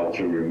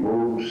 to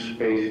remove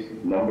space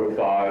number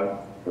 5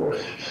 for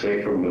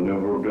safer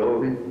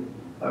maneuverability.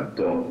 I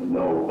don't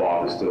know if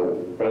Bob is still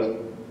present.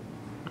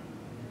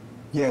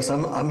 Yes,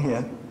 I'm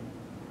here.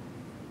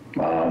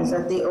 Is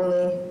that the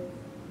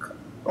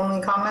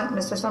only comment,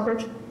 Mr.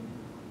 Stumbridge?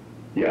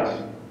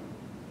 Yes.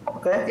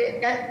 Okay.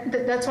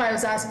 That's why I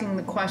was asking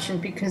the question,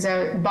 because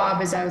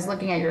Bob, as I was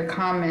looking at your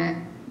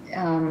comment,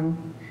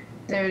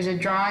 there's a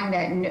drawing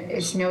that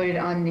is noted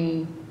on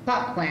the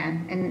plot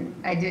plan, and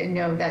I didn't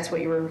know if that's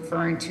what you were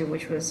referring to,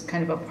 which was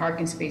kind of a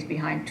parking space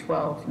behind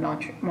 12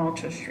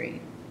 Malta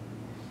Street.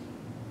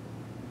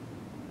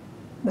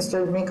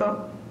 Mr.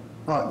 D'Amico?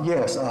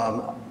 Yes,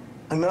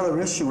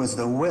 another issue is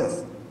the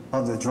width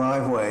of the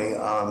driveway.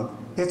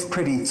 It's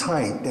pretty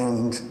tight,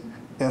 and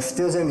if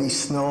there's any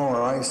snow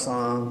or ice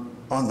on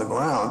the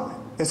ground,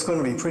 it's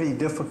going to be pretty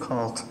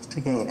difficult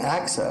to gain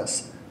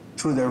access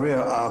to the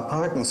rear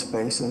parking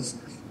spaces.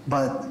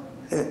 But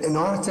in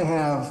order to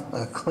have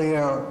a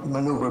clear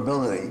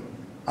maneuverability,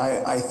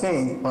 I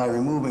think by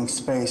removing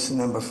space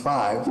number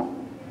 5,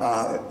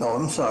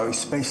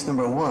 space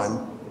number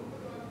 1,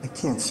 I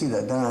can't see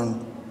that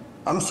down.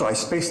 I'm sorry,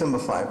 space number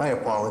 5, I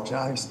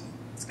apologize.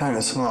 It's kind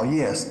of small,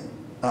 yes.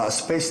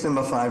 Space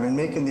number 5, and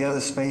making the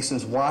other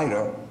spaces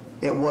wider,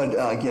 it would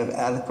give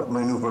adequate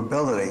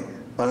maneuverability.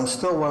 But I'm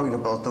still worried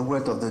about the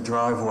width of the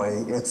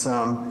driveway. It's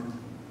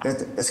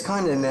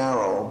kind of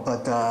narrow,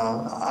 but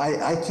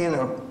I can't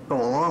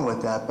go along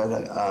with that. But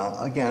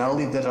again, I'll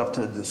leave that up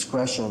to the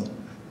discretion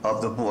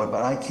of the board.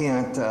 But I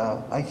can't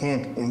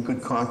in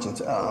good conscience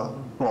go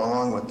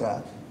along with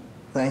that.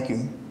 Thank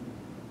you.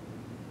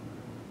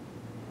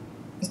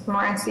 Mr.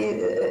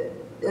 Moranci,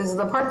 is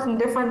the parking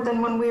different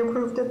than when we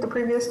approved it the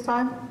previous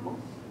time?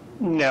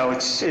 No,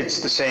 it's the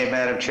same,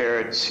 Madam Chair.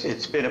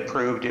 It's been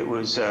approved.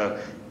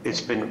 It's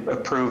been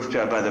approved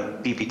by the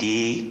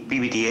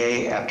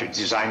BBDA after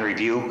design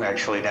review,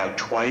 actually now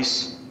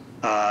twice,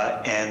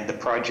 and the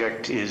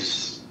project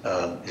is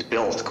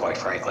built, quite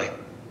frankly.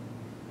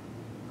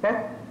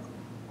 Okay.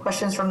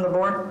 Questions from the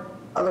board?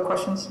 Other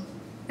questions?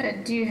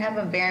 Do you have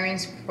a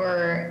variance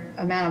for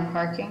amount of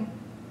parking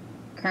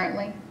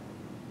currently?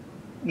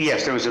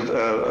 Yes, there was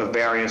a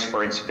variance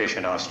for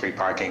insufficient off-street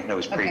parking that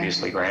was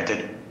previously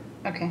granted.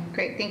 Okay,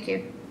 great, thank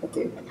you. Thank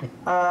you.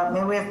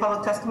 May we have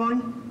public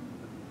testimony?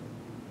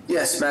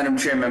 Yes, Madam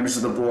Chair, members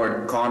of the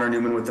board, Connor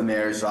Newman with the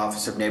Mayor's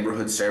Office of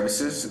Neighborhood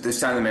Services. At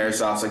this time, the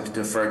Mayor's Office would like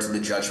to defer to the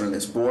judgment of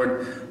this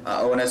board.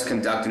 ONS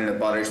conducted an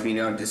abutters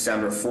meeting on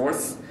December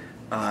 4th,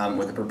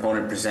 where the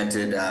proponent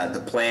presented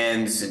the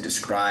plans and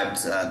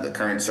described the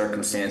current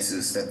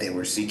circumstances that they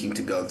were seeking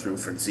to go through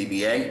for the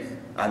ZBA.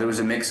 There was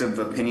a mix of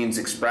opinions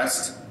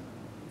expressed.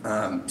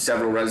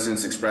 Several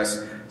residents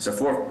expressed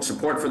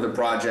support for the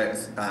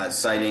project,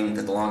 citing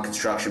the long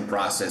construction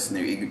process, and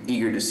they're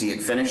eager to see it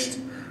finished.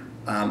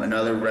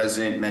 Another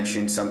resident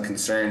mentioned some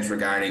concerns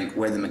regarding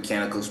where the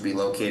mechanicals be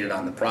located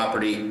on the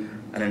property,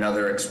 and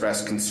another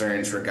expressed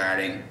concerns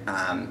regarding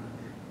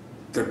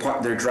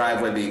their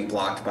driveway being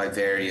blocked by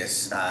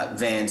various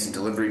vans and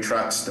delivery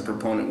trucks. The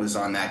proponent was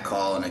on that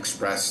call and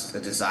expressed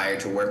a desire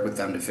to work with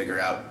them to figure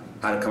out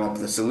how to come up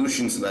with a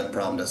solution so that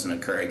problem doesn't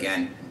occur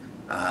again.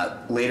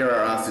 Later,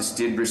 our office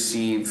did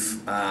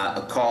receive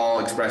a call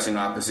expressing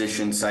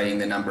opposition, citing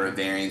the number of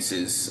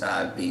variances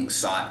being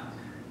sought.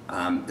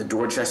 The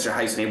Dorchester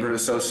Heights Neighborhood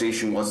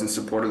Association was in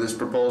support of this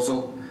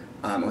proposal.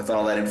 With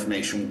all that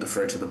information, we'll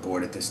defer to the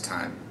board at this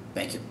time.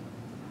 Thank you.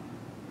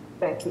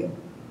 Thank you.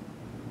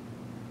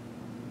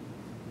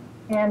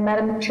 And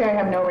Madam Chair, I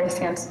have no raised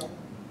hands.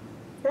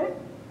 Okay.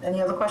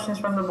 Any other questions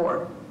from the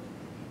board?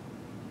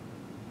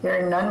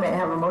 Hearing none, may I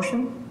have a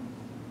motion?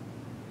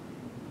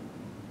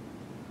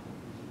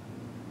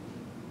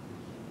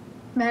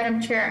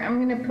 Madam Chair,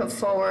 I'm going to put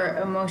forward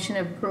a motion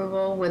of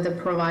approval with a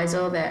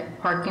proviso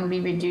that parking be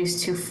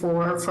reduced to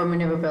 4 for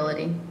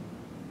maneuverability.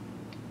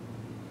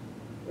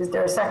 Is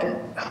there a second?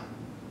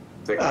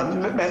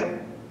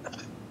 Madam,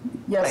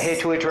 yes. I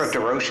hate to interrupt a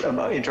motion,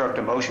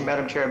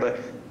 Madam Chair, but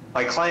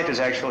my client is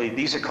actually,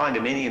 these are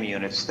condominium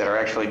units that are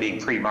actually being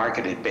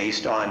pre-marketed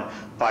based on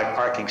 5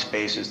 parking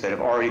spaces that have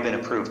already been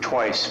approved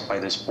twice by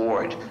this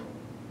board.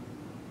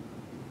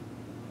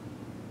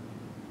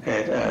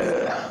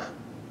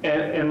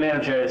 And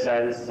Madam Chair,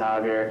 sorry, this is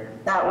Javier.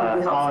 That would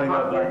be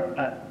helpful.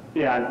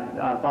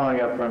 Following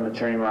up from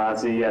Attorney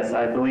Marazzi, yes,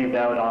 I believe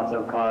that would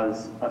also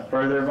cause a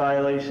further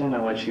violation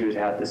in which you would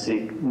have to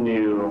seek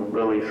new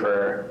relief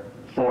for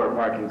 4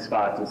 parking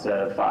spots instead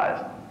of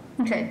 5.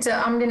 Okay, so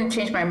I'm going to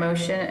change my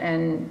motion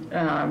and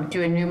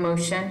do a new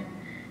motion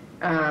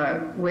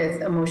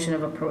with a motion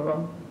of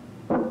approval.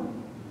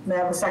 May I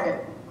have a second?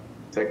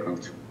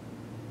 Second.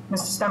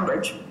 Mr.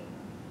 Stenbridge?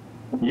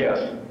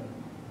 Yes.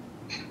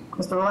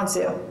 Mr.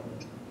 Valencia?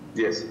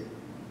 Yes.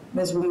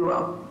 Ms.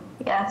 Wewell?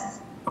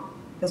 Yes.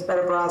 Ms.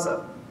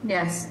 Better-Brazza?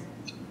 Yes.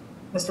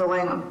 Mr.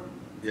 Langham?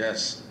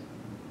 Yes.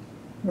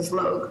 Ms.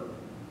 Logue?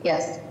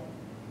 Yes.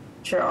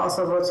 Chair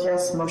also votes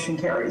yes, motion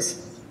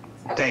carries.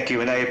 Thank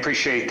you, and I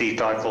appreciate the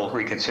thoughtful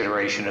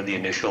reconsideration of the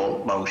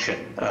initial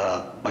motion.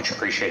 Much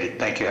appreciated.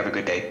 Thank you. Have a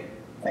good day.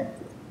 Thank you.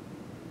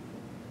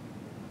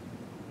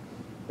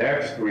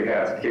 Next, we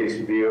have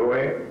case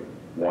BOA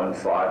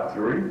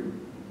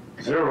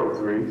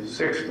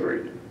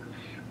 1530363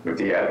 with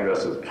the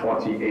address of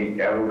 28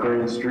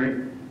 Evergreen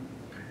Street.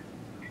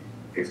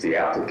 If the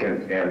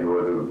applicant and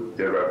or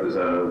their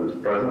representative is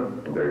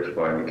present, will they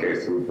explain the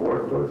case to the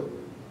board, please?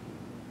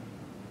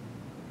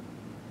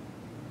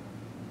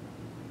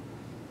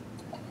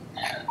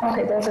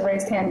 Okay, there's a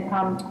raised hand.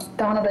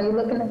 Donald, are you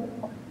looking at,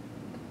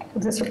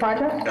 is this your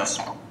project? Yes.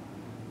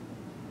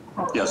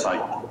 Yes,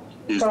 are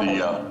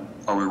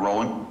we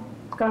rolling?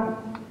 Go.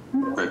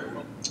 Great.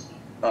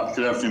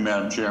 Good afternoon,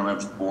 Madam Chair,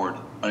 members of the board.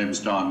 My name is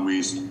Don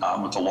Weiss.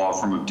 I'm with the law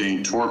firm of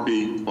Dane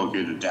Torpy,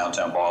 located in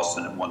downtown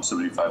Boston at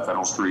 175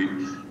 Federal Street.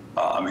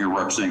 I'm here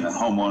representing the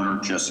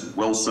homeowner, Jesse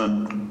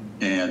Wilson,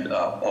 and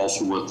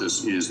also with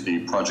us is the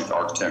project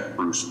architect,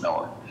 Bruce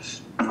Miller.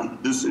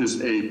 This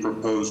is a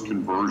proposed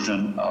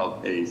conversion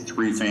of a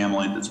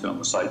 3-family that's been on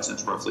the site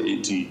since roughly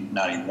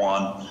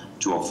 1891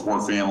 to a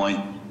 4-family.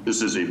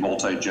 This is a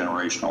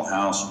multi-generational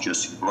house.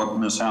 Jesse grew up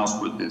in this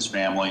house with his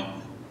family.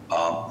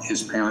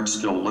 His parents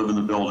still live in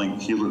the building.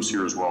 He lives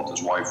here as well with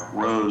his wife,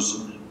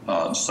 Rose,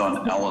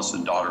 son, Ellis,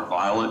 and daughter,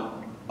 Violet.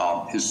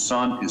 His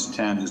son is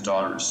 10, his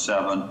daughter is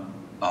 7.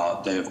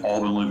 They have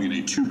all been living in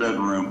a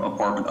 2-bedroom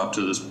apartment up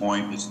to this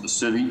point. It's the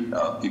city.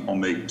 People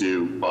make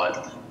do,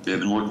 but they've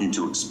been looking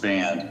to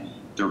expand.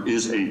 There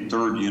is a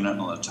 3rd unit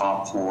on the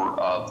top floor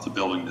of the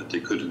building that they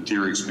could, in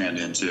theory, expand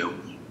into.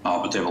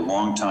 But they have a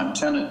longtime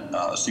tenant,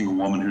 a single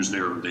woman who's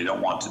there they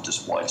don't want to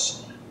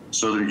displace.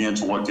 So they began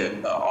to look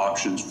at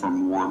options for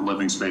more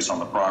living space on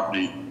the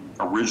property.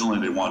 Originally,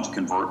 they wanted to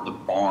convert the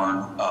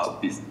barn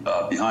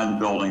behind the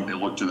building. They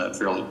looked at that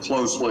fairly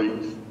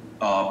closely.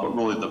 But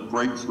really the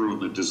breakthrough of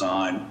the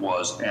design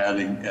was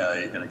adding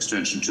an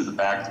extension to the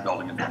back of the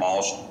building and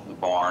demolishing the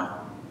barn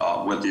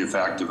with the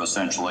effect of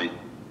essentially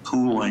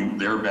pooling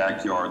their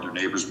backyard, their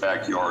neighbors'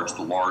 backyards,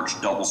 the large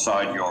double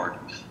side yard,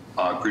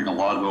 creating a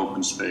lot of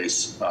open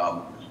space.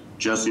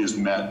 Jesse has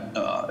met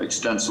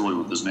extensively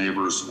with his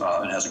neighbors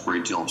and has a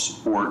great deal of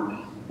support.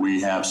 We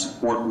have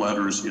support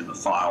letters in the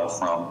file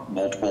from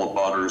multiple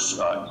abutters,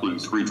 including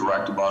 3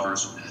 direct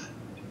abutters.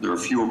 There are a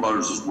few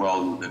abutters as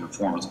well who have been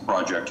informed of the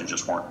project and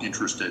just weren't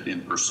interested in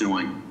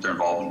pursuing their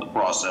involvement in the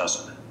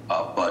process.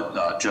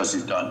 But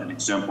Jesse's done an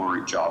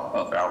exemplary job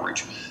of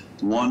outreach.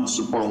 One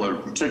support letter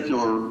in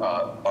particular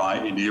by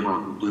a neighbor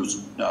who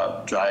lives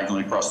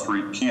diagonally across the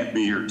street, can't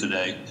be here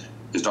today,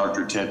 is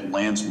Dr. Ted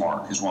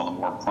Landsmark. He's one of the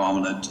more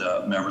prominent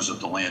members of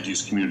the land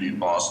use community in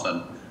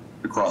Boston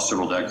across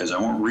several decades.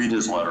 I won't read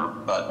his letter,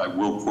 but I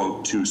will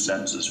quote 2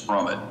 sentences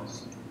from it.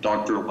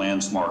 Dr.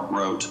 Landsmark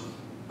wrote,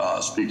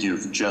 speaking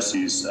of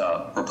Jesse's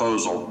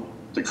proposal,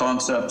 the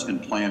concept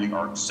and planning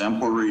are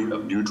exemplary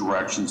of new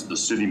directions the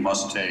city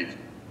must take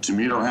to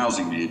meet our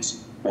housing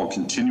needs while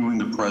continuing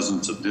the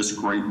presence of this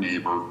great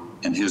neighbor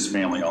and his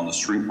family on the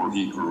street where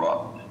he grew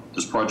up.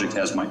 This project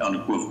has my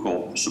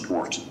unequivocal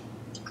support.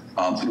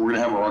 We're going to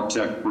have our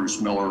architect,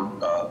 Bruce Miller,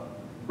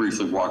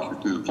 briefly walk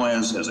you through the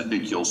plans. As I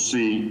think you'll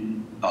see,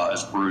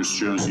 as Bruce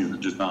shows you the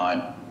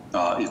design,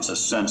 it's a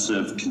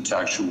sensitive,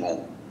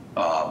 contextual,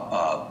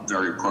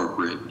 very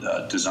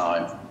appropriate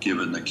design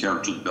given the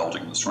character of the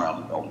building and the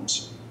surrounding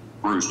buildings.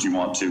 Bruce, do you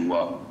want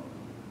to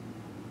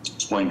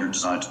explain your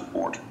design to the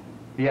board?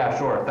 Yeah,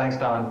 sure. Thanks,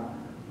 Don.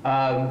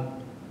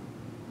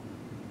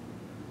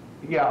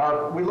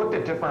 We looked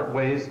at different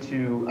ways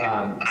to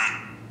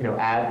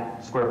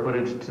add square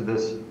footage to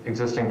this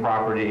existing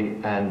property,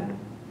 and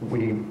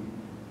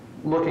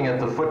looking at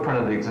the footprint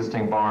of the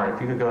existing barn,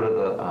 if you could go to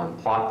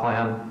the plot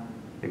plan,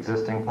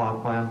 existing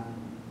plot plan,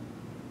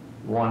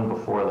 one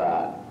before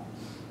that.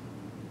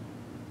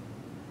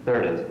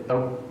 There it is.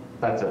 Oh,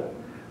 that's it.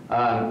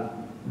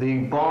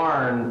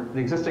 The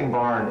existing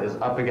barn is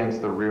up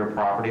against the rear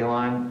property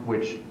line,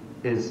 which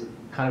is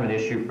kind of an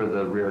issue for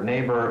the rear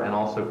neighbor and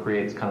also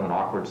creates kind of an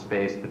awkward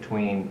space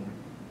between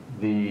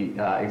the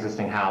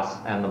existing house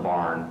and the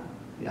barn.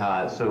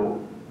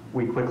 So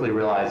we quickly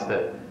realized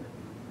that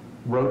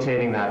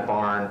rotating that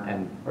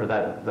barn or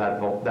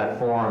that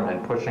form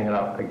and pushing it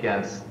up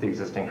against the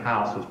existing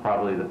house was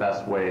probably the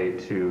best way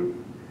to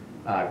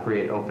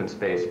create open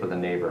space for the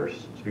neighbors.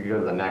 So if you could go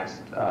to the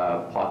next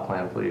plot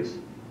plan, please.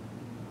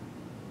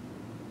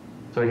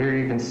 So here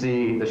you can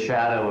see the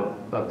shadow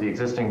of the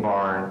existing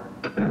barn.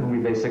 We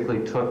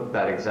basically took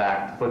that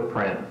exact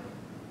footprint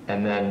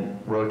and then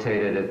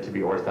rotated it to be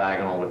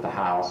orthogonal with the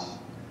house.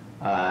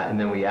 And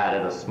then we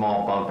added a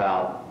small bump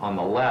out on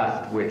the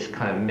left, which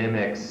kind of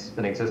mimics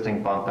an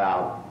existing bump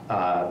out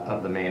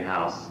of the main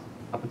house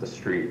up at the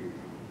street.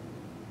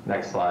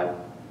 Next slide,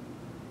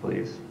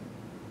 please.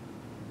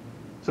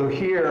 So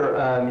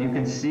here you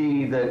can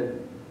see that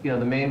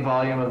the main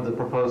volume of the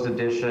proposed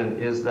addition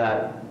is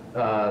that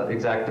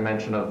exact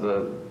dimension of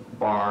the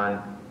barn.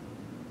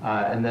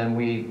 And then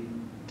we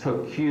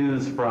took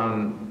cues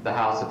from the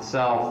house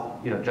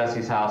itself,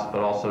 Jesse's house,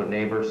 but also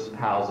neighbors'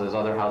 houses,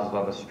 other houses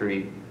on the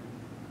street,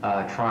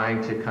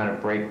 trying to kind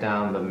of break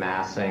down the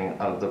massing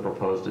of the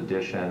proposed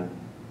addition,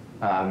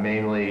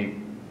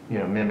 mainly,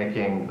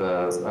 mimicking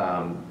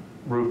the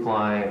roof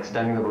line,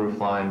 extending the roof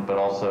line, but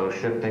also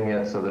shifting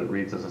it so that it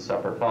reads as a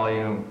separate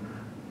volume,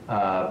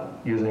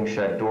 using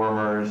shed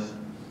dormers.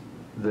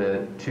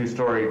 The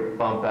 2-story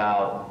bump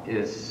out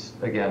is,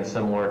 again,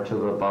 similar to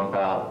the bump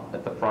out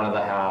at the front of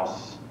the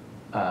house,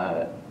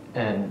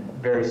 and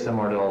very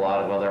similar to a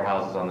lot of other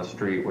houses on the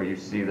street where you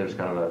see there's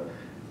kind of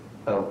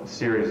a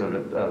series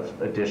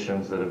of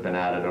additions that have been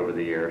added over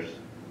the years.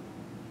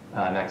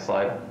 Next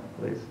slide,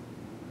 please.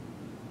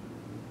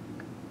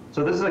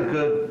 So this is a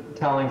good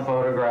telling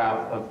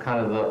photograph of kind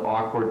of the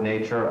awkward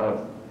nature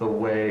of the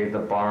way the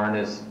barn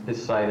is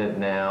sited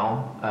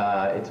now.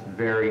 It's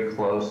very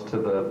close to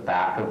the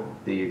back of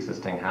the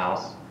existing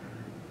house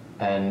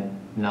and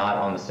not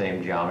on the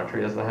same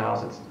geometry as the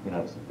house. It's, you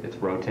know, it's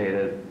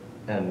rotated,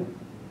 and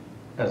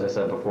as I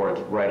said before,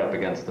 it's right up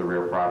against the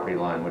rear property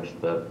line, which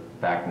the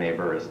back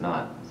neighbor is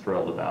not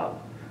thrilled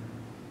about.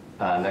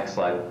 Next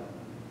slide.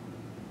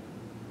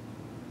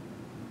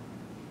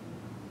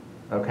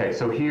 Okay,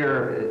 so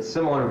here, it's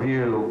similar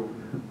view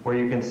where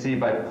you can see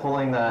by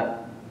pulling the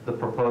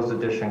proposed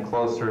addition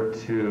closer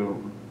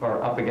to,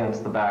 or up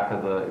against the back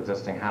of the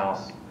existing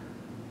house,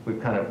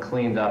 we've kind of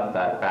cleaned up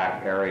that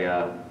back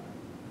area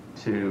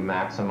to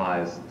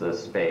maximize the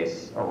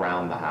space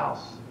around the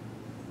house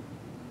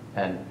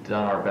and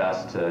done our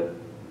best to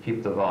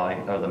keep the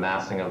volume or the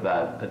massing of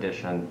that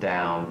addition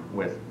down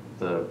with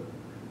the,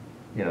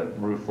 you know,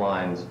 roof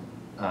lines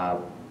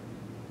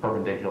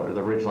perpendicular,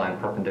 the ridge line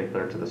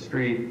perpendicular to the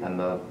street, and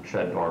the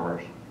shed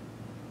dormers.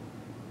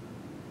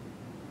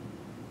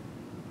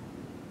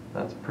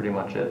 That's pretty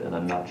much it in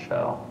a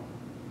nutshell.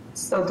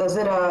 So does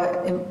it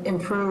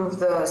improve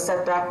the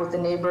setback with the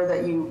neighbor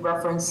that you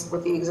referenced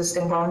with the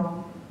existing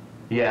barn?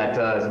 Yeah, it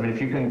does. I mean,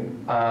 if you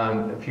can,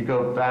 if you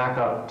go back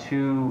up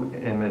 2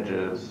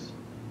 images,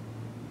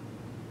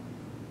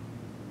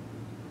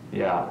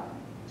 yeah.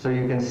 So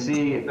you can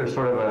see there's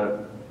sort of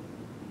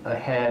a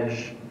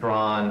hedge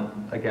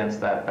drawn against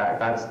that back.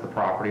 That's the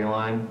property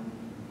line.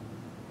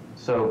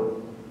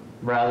 So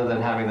rather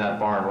than having that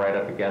barn right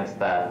up against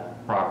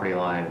that property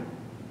line,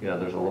 you know,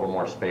 there's a little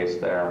more space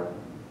there.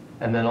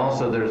 And then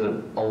also there's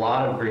a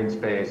lot of green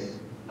space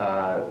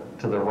to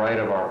the right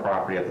of our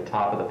property at the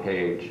top of the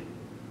page,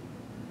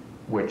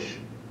 which,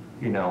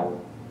 you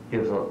know,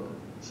 gives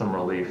some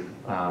relief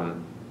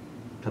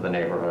to the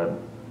neighborhood.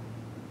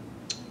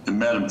 And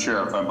Madam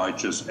Chair, if I might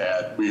just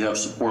add, we have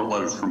support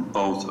letters from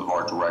both of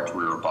our direct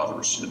rear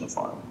abutters in the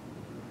file.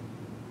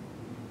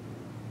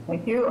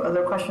 Thank you.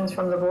 Other questions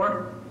from the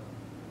board?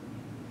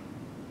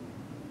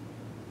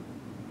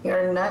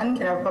 Hearing none,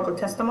 can I have public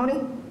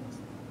testimony?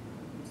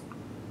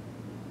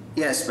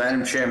 Yes,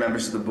 Madam Chair,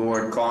 members of the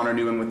board, Connor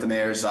Newman with the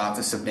Mayor's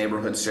Office of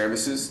Neighborhood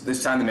Services.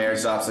 This time the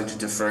Mayor's Office would like to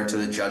defer to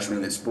the judgment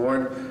of this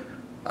board.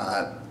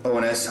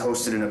 ONS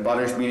hosted an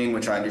abutters meeting,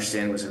 which I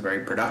understand was a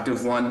very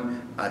productive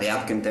one. The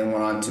applicant then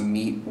went on to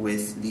meet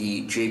with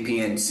the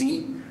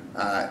JPNC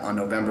on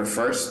November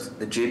 1st.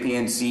 The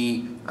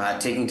JPNC,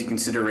 taking into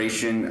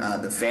consideration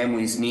the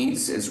family's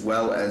needs as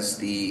well as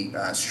the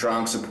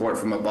strong support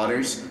from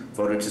abutters,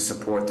 voted to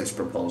support this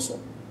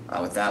proposal.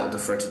 With that, we'll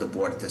defer to the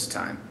board at this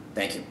time.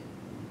 Thank you.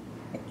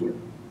 Thank you.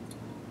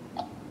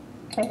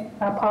 Okay,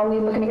 Paul, are you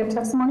looking to give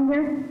testimony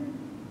here?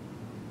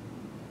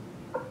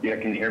 Yeah,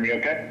 can you hear me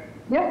okay?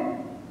 Yep.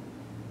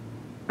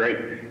 Great.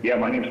 Yeah,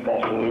 my name is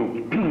Paul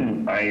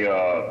Salou. I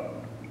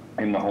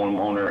am the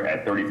homeowner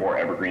at 34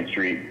 Evergreen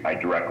Street. I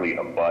directly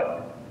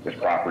abut this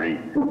property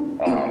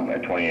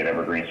at 28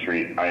 Evergreen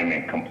Street. I am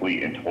in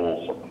complete and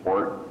total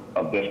support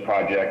of this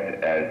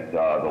project. As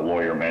the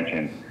lawyer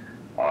mentioned,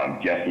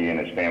 Jesse and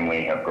his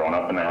family have grown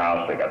up in the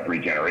house. They got 3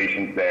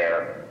 generations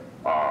there.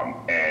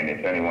 And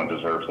if anyone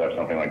deserves to have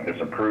something like this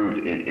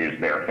approved, it is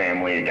their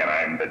family. Again,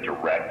 I'm the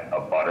direct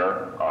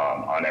abutter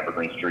on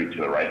Evergreen Street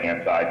to the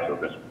right-hand side, so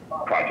this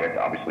project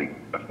obviously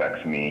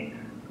affects me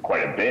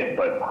quite a bit,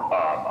 but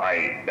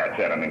that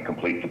said, I'm in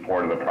complete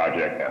support of the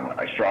project, and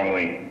I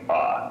strongly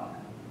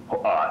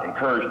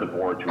encourage the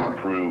board to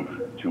approve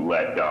to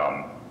let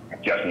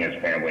Jesse and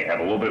his family have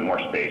a little bit more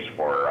space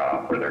for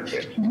their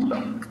kids.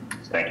 So,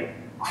 thank you.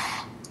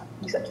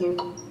 Thank you.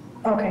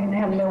 Okay, and I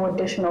have no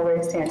additional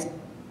raised hands.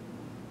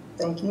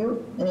 Thank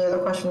you. Any other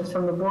questions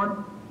from the board?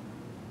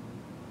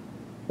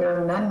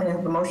 Hearing none, may I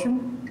have the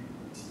motion?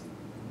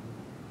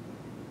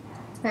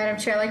 Madam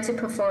Chair, I'd like to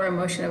prefer a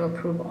motion of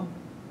approval.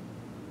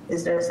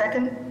 Is there a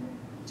second?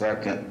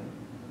 Second.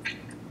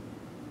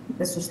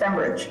 Mr.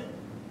 Stenbridge?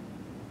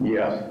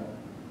 Yes.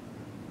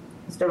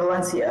 Mr.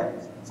 Valencia?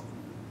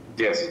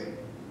 Yes.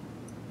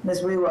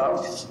 Ms.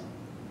 Rewo?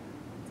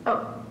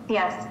 Oh,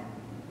 yes.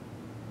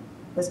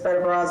 Ms.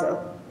 Barbarazzo?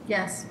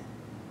 Yes.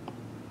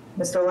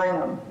 Mr.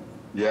 Langham?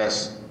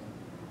 Yes.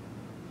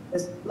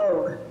 Ms.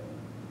 Logue?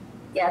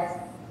 Yes.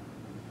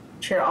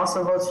 Chair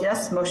also votes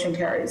yes, motion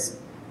carries.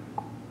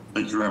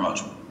 Thank you very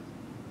much.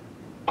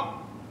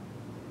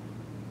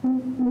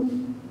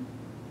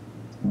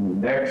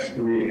 Next,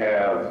 we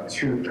have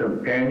 2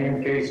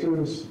 companion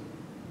cases.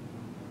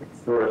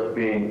 First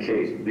being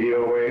case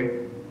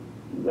BOA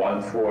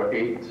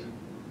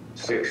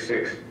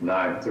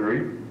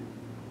 1486693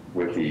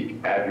 with the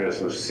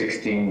address of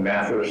 16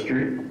 Mather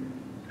Street.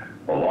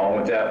 Along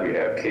with that, we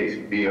have case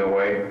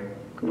BOA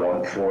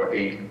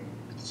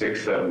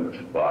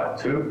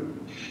 1486752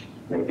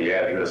 with the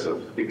address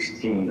of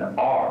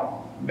 16R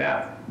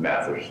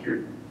Mather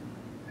Street.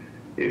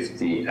 If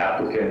the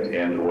applicant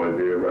and/or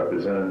their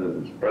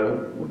representative is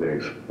present, will they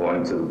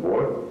explain to the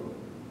board?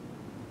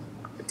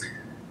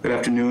 Good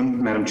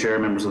afternoon, Madam Chair,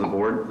 members of the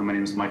board. My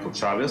name is Michael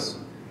Chavez.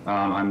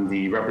 I'm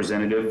the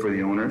representative for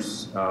the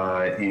owners,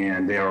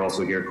 and they are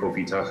also here,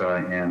 Kofi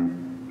Taha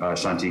and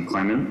Shanti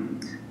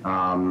Clement.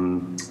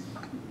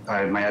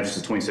 My address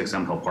is 26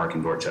 M Hill Park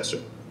in Dorchester.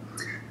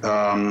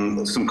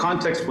 Some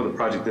context for the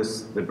project.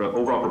 The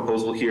overall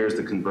proposal here is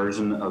the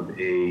conversion of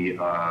a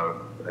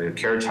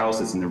carriage house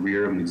that's in the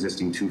rear of an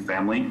existing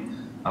two-family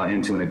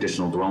into an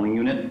additional dwelling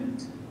unit.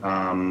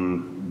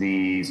 Some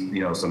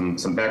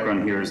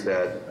background here is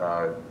that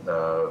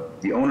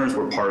the owners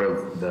were part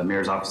of the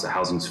Mayor's Office of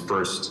Housing's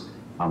first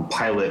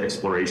pilot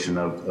exploration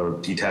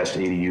of detached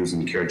ADUs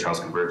and carriage house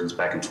conversions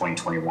back in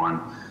 2021.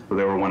 So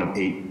they were one of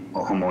 8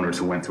 homeowners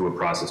who went through a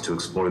process to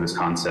explore this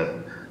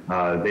concept.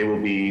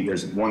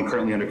 There's one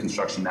currently under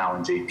construction now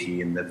in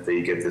JP, and if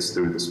they get this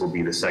through, this will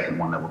be the second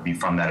one that will be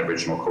from that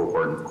original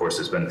cohort. And of course,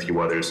 there's been a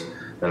few others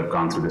that have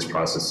gone through this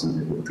process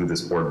and through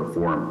this board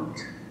before.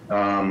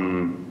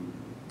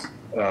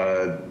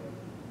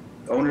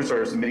 Owners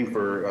are submitted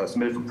for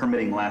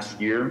permitting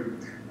last year.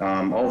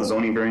 All the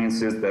zoning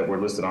variances that were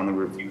listed on the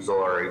refusal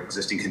are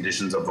existing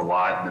conditions of the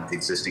lot and of the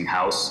existing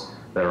house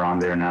that are on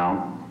there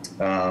now.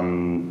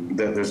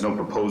 There's no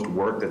proposed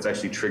work that's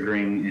actually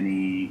triggering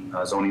any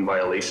zoning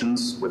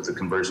violations with the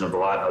conversion of the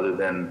lot, other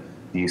than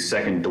the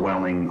second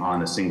dwelling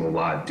on a single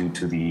lot due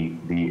to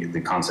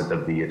the concept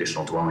of the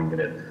additional dwelling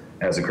unit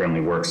as it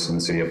currently works in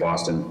the city of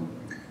Boston.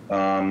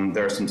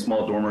 There are some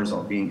small dormers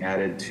being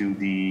added to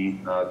the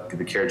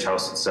carriage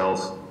house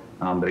itself,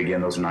 but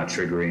again, those are not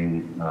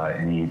triggering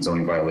any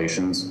zoning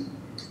violations.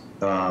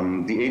 The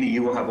ADU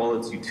will have all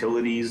its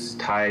utilities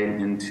tied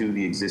into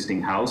the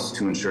existing house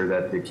to ensure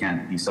that it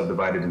can't be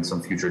subdivided in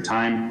some future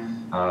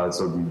time.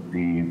 So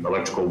the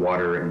electrical,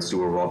 water, and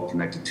sewer will all be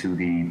connected to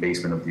the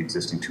basement of the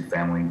existing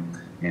two-family,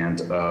 and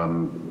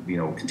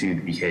continue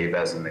to behave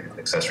as an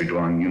accessory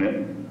dwelling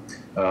unit.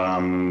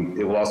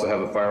 It will also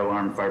have a fire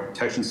alarm, fire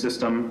protection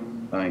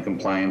system in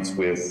compliance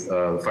with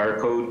the fire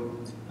code.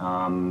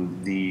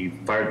 The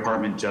fire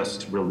department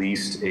just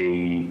released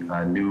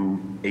a new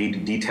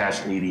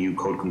detached ADU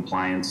code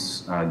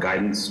compliance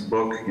guidance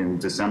book in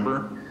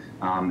December,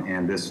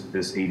 and this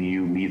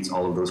ADU meets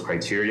all of those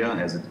criteria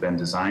as it's been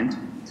designed.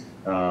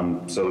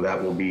 So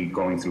that will be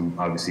going through,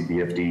 obviously,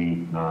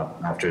 BFD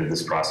after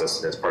this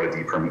process as part of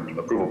the permit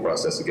approval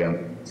process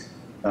again.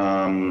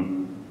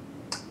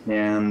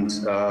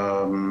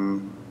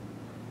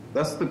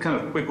 That's the kind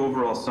of quick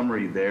overall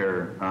summary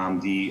there.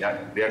 The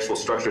actual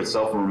structure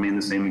itself will remain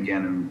the same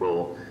again, and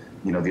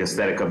the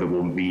aesthetic of it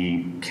will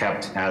be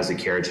kept as a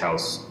carriage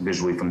house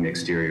visually from the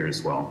exterior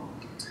as well.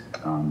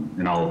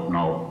 And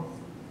I'll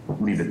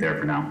leave it there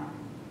for now.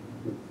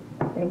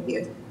 Thank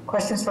you.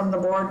 Questions from the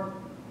board?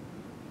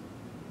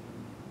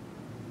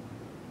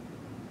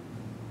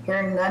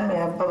 Hearing none, may I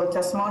have public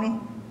testimony?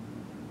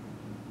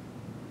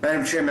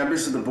 Madam Chair,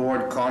 members of the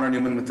board, Connor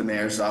Newman with the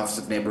Mayor's Office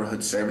of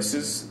Neighborhood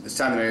Services. This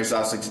time, the Mayor's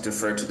Office would like to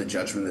defer to the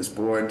judgment of this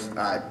board.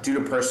 Due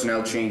to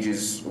personnel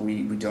changes,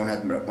 we don't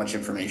have much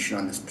information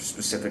on this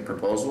specific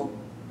proposal.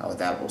 With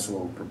that, also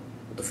we'll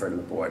defer to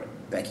the board.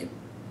 Thank you.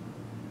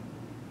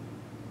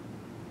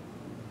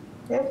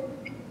 Okay.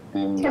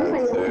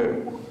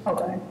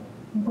 Okay.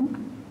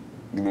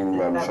 Good evening,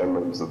 Madam Chair,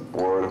 members of the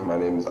board. My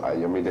name is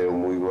Ayomide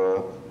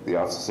Umuyiwa, the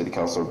Office of City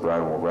Councilor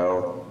Brian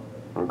Worrell.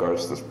 In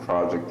regards to this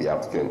project, the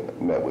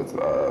applicant met with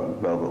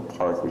Melville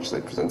Park, which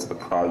they presented the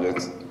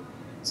project.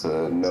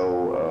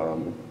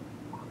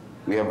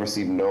 We have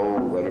received no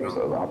letters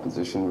of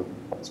opposition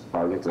to this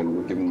project,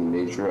 and given the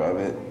nature of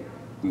it,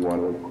 we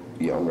want to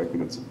be on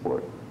record in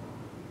support.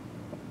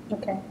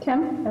 Okay,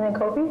 Kim, and then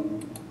Kobe?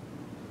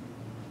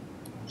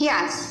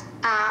 Yes,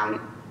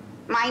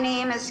 my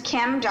name is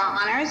Kim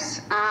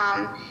Donners.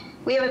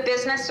 We have a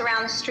business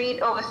around the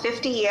street over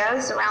 50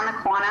 years around the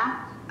corner.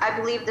 I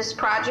believe this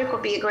project will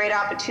be a great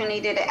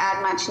opportunity to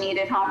add much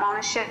needed home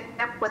ownership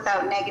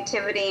without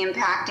negativity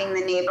impacting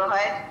the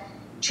neighborhood.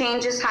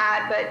 Change is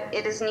hard, but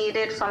it is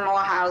needed for more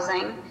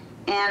housing,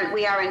 and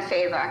we are in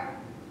favor.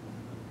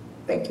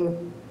 Thank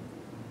you.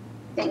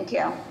 Thank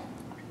you.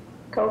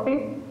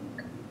 Kofi?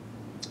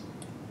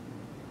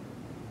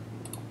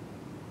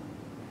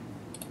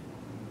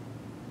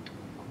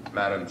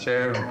 Madam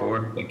Chair,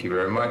 board, thank you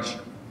very much.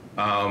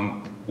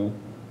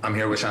 I'm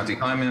here with Shanti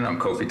Kleiman. I'm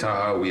Kofi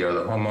Taha. We are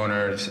the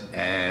homeowners,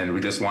 and we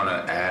just want to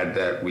add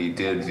that we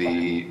did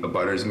the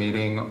abutters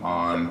meeting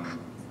on.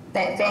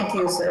 Thank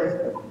you,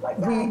 sir.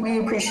 We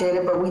appreciate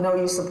it, but we know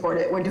you support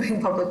it. We're doing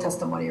public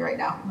testimony right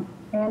now.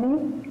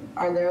 Annie,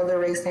 are there other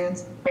raised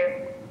hands?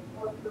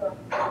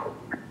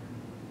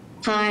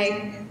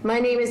 Hi, my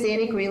name is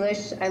Annie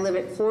Grealish. I live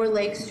at 4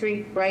 Lake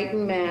Street,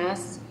 Brighton,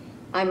 Mass.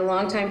 I'm a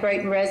longtime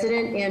Brighton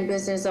resident and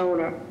business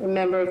owner, a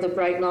member of the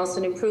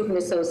Brighton-Allston Improvement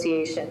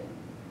Association.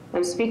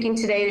 I'm speaking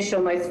today to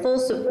show my full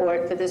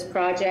support for this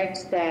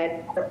project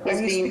that is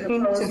being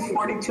proposed. Are you speaking to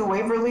 42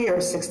 Waverly or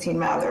 16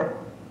 Mather?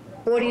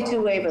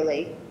 42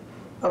 Waverly.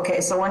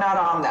 Okay, so we're not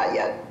on that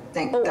yet.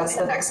 That's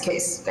the next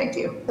case. Thank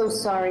you. Oh,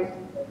 sorry.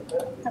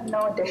 I have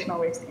no additional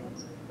raised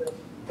hands.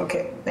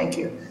 Okay, thank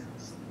you.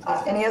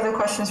 Any other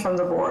questions from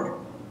the board?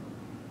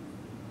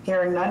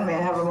 Hearing none, may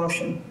I have a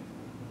motion?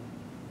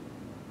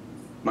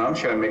 Madam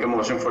Chair, I make a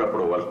motion for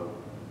approval.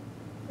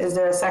 Is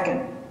there a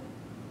second?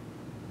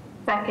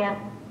 Second.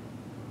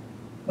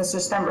 Mr.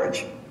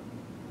 Stenbridge?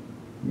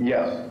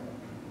 Yes.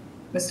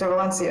 Mr.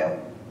 Valencia?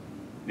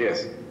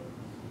 Yes.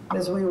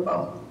 Ms.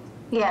 Wewell?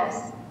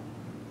 Yes.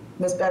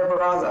 Ms. Better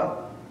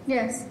Barazza?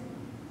 Yes.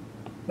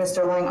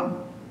 Mr.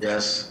 Lingham?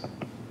 Yes.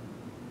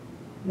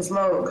 Ms.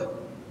 Logue?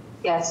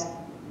 Yes.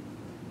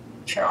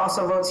 Chair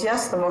also votes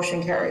yes, the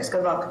motion carries.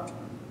 Good luck.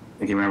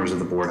 Thank you, members of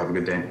the board. Have a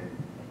good day.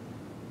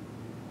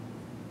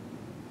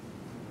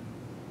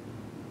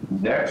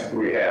 Next,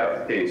 we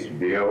have case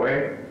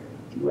BOA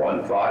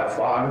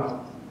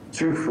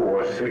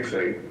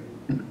 155-2468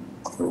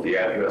 with the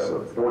address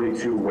of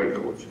 42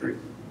 Wakefield Street.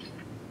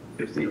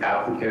 Is the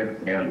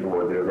applicant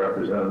and/or their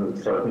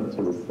representative present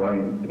to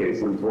explain the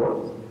case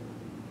report?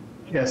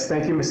 Yes,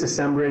 thank you, Mr.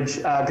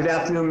 Stenbridge. Good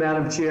afternoon,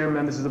 Madam Chair,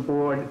 members of the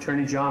board,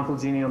 Attorney John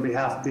Fulgini on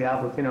behalf of the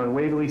applicant on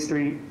Waverly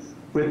Street.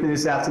 With me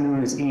this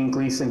afternoon is Ian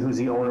Gleason, who's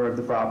the owner of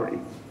the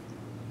property.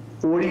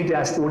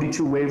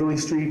 40-42 Waverly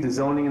Street, the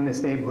zoning in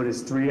this neighborhood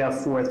is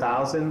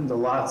 3F4000. The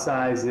lot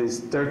size is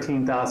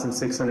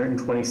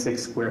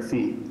 13,626 square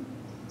feet.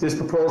 This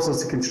proposal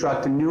is to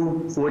construct a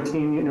new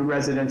 14-unit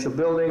residential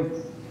building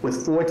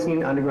with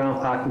 14 underground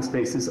parking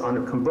spaces on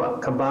the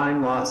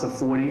combined lots of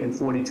 40 and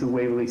 42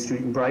 Waverly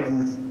Street in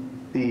Brighton.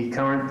 The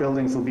current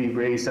buildings will be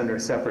raised under a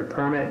separate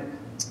permit.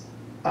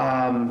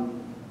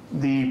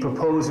 The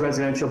proposed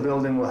residential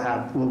building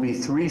will be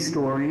 3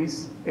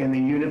 stories, and the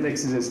unit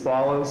mix is as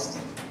follows.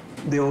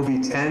 There will be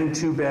 10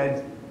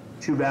 2-bed,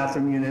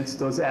 2-bathroom units.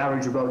 Those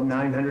average about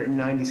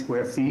 990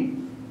 square feet.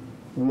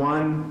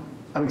 4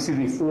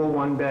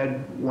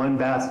 1-bed,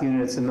 1-bath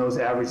units, and those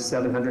average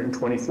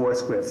 724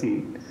 square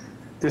feet.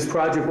 This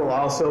project will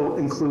also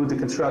include the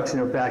construction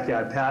of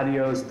backyard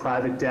patios,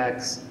 private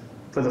decks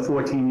for the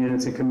 14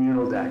 units and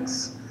communal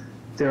decks.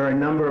 There are a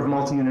number of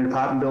multi-unit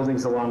apartment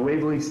buildings along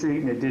Waverly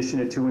Street in addition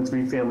to 2- and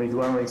 3-family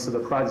dwellings, so the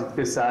project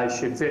this size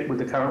should fit with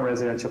the current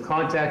residential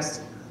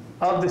context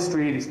of the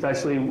street,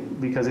 especially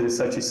because it is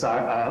such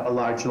a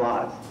large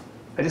lot.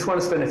 I just want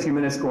to spend a few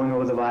minutes going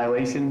over the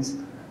violations.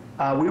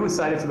 We were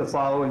cited for the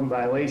following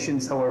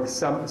violations, however,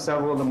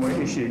 several of them were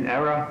issued in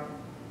error.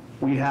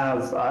 We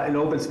have an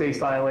open space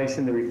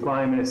violation. The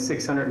requirement is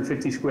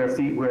 650 square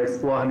feet, where it's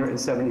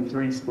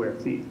 473 square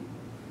feet.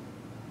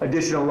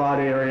 Additional lot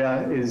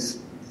area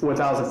is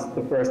 4,000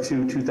 for the first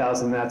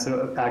 2,000, that's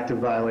an active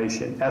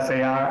violation.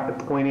 FAR at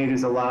 0.8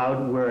 is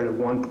allowed, we're at a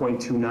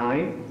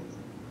 1.29.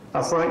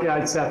 A front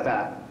yard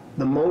setback.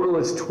 The modal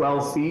is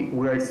 12 feet,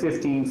 we're at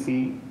 15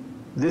 feet.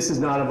 This is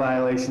not a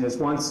violation, as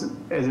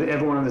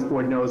everyone on this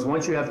board knows,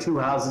 once you have 2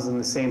 houses in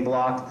the same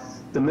block,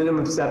 the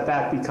minimum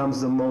setback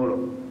becomes the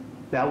modal.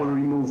 That would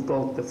remove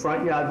both the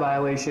front yard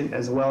violation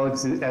as well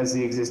as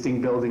the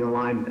existing building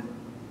alignment.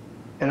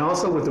 And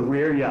also with the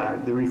rear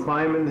yard, the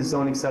requirement in the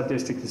zoning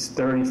subdistrict is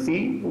 30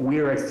 feet. We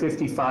are at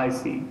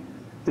 55 feet.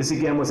 This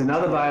again was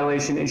another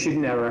violation issued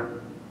in error.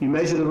 You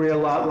measure the rear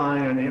lot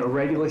line on a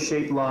irregular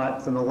shaped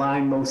lot from the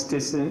line most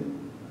distant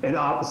and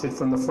opposite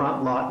from the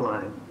front lot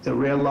line. The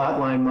rear lot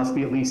line must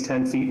be at least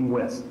 10 feet in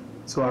width.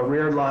 So our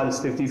rear lot is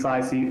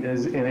 55 feet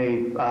is in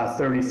a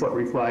 30-foot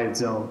required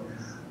zone.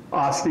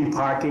 Off-street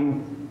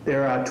parking,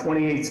 there are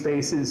 28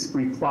 spaces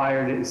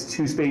required. It's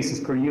 2 spaces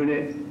per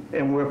unit,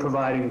 and we're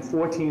providing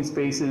 14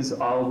 spaces,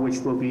 all of which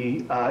will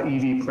be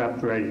EV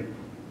prepped ready.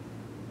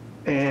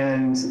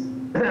 And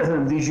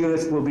these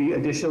units will be,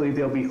 additionally,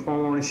 there'll be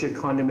homeownership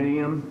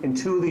condominium, and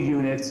 2 of the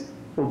units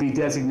will be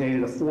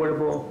designated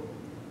affordable.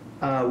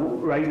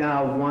 Right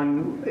now,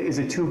 one is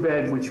a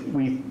 2-bed, which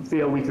we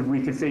feel we could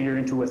reconfigure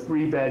into a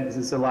 3-bed, because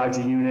it's a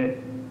larger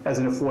unit, as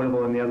an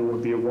affordable, and the other will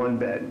be a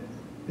 1-bed.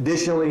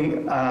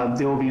 Additionally,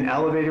 there will be an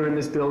elevator in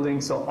this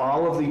building, so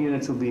all of the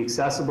units will be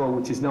accessible,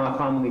 which is not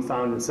commonly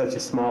found in such a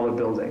smaller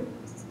building.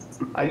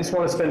 I just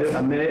want to spend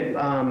a minute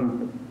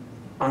on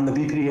the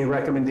BPDA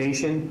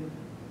recommendation,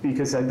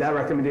 because that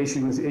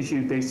recommendation was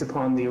issued based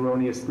upon the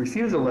erroneous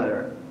refusal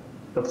letter.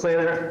 The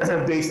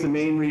planner based the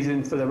main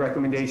reason for the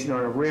recommendation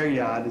on a rear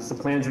yard is the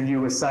plan's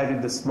review has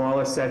cited the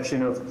smaller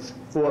section of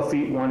 4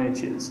 feet 1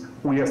 inches.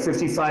 We are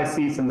 55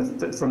 feet from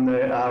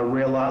the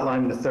rear lot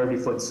line in the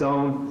 30-foot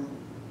zone.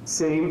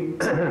 Same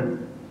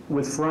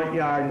with front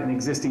yard and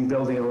existing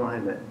building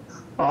alignment.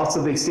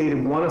 Also, they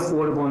stated one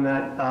affordable in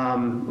that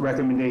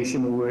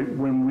recommendation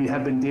when we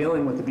have been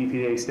dealing with the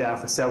BPDA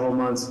staff for several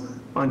months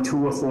on 2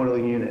 affordable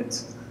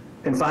units.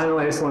 And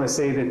finally, I just want to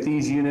say that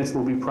these units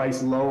will be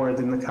priced lower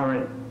than the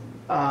current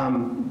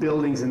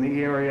buildings in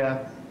the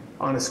area.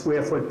 On a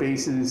square foot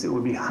basis, it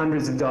would be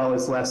hundreds of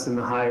dollars less than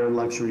the higher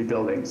luxury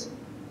buildings.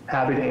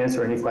 Happy to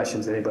answer any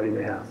questions anybody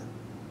may have.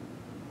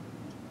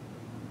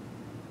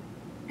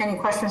 Any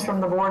questions from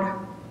the board?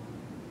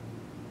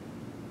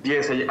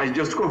 Yes, I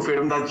just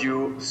confirmed that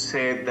you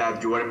said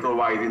that you are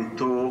providing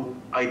 2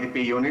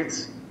 IDP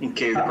units in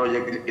case the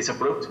project is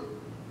approved.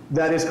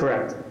 That is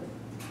correct.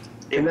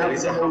 And there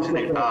is a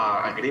housing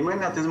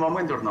agreement at this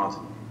moment or not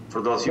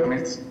for those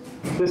units?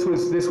 This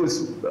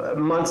was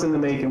months in the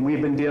making.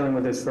 We've been dealing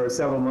with this for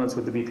several months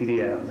with the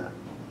BPDA on that.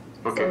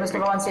 So Mr.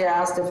 Valencia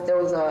asked if there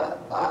was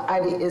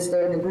is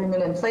there an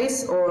agreement in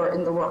place or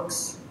in the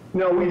works?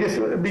 No, we just,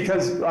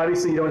 because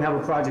obviously you don't have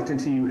a project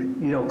until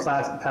you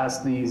pass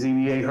the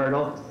ZBA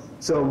hurdle.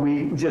 So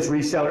we just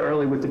reached out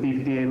early with the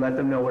BPDA, let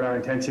them know what our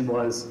intention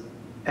was,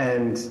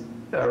 and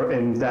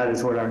that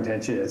is what our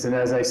intention is. And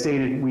as I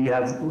stated, we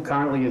have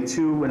currently a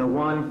 2 and a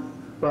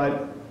 1,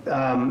 but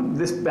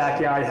this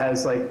backyard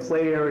has like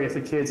play area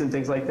for kids and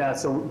things like that.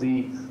 So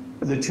the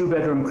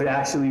 2-bedroom could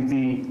actually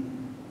be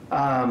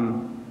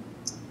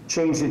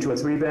changed into a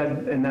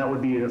 3-bed, and that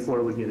would be an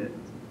affordable unit.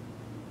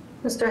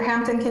 Mr.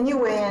 Hampton, can you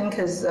weigh in,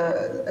 because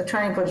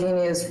Attorney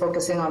Pogini is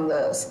focusing on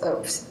the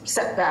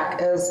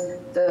setback as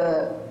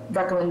the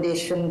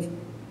recommendation,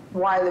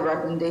 why the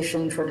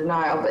recommendation for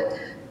denial, but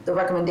the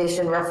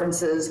recommendation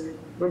references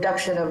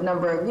reduction of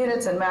number of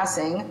units and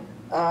massing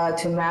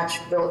to match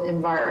built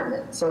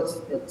environment.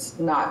 So it's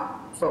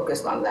not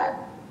focused on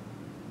that.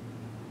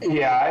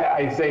 Yeah,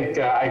 I think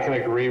I can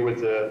agree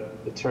with the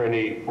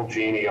Attorney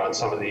Pogini on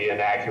some of the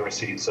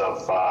inaccuracies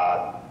of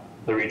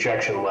the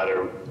rejection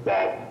letter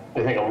that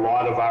I think a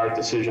lot of our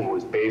decision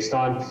was based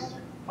on.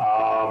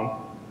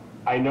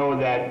 I know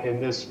that in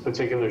this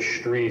particular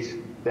street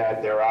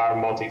that there are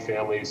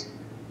multifamilies.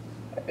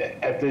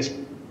 At this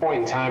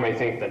point in time, I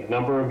think the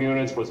number of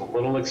units was a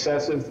little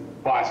excessive,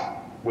 but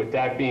with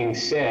that being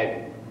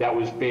said, that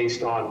was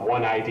based on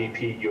one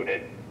IDP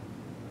unit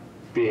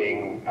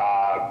being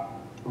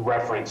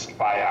referenced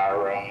by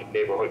our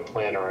neighborhood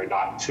planner and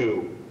not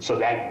 2. So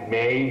that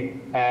may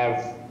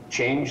have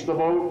changed the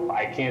vote.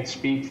 I can't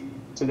speak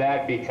to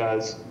that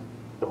because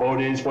the vote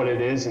is what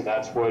it is, and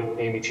that's what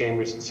Amy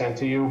Chambers sent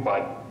to you.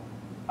 But,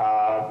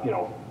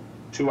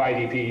 2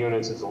 IDP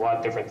units is a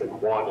lot different than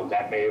 1, and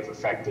that may have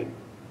affected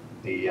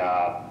the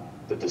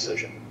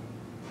decision.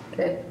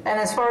 Okay. And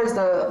as far as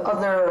the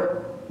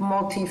other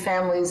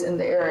multi-families in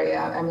the area,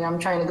 I mean, I'm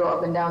trying to go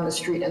up and down the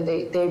street, and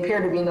they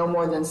appear to be no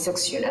more than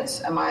 6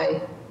 units. Am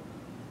I,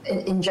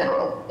 in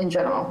general,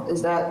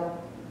 is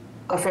that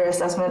a fair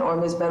assessment? Or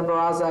Ms.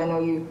 Barraza, I know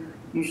you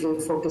usually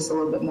focus a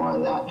little bit more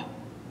on that.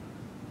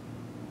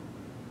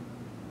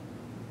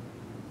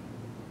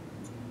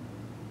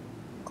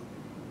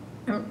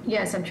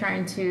 Yes, I'm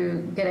trying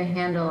to get a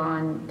handle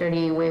on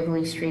 30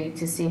 Waverly Street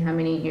to see how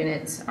many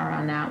units are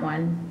on that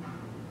one.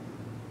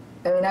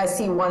 I mean, I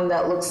see one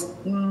that looks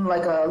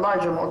like a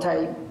larger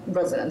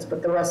multi-residence,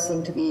 but the rest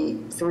seem to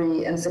be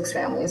 3 and 6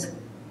 families.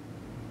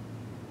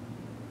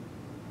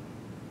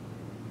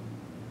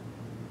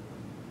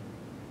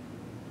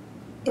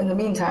 In the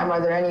meantime, are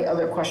there any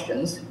other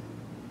questions?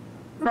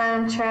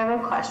 Madam Chair, I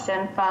have a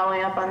question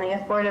following up on the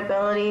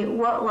affordability.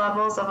 What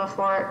levels of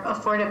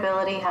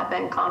affordability have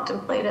been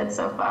contemplated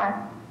so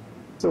far?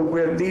 So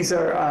these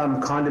are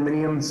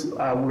condominiums,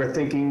 we're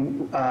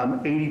thinking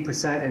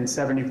 80% and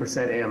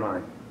 70%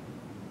 AMI.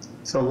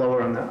 So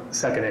lower on the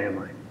second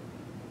AMI.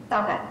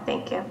 Okay,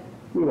 thank you.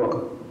 You're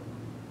welcome.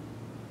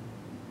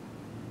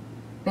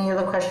 Any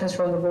other questions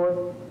from the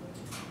board?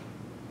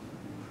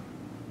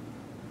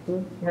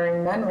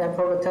 Hearing none, we have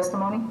public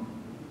testimony.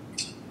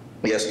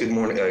 Yes, good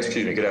morning,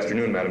 good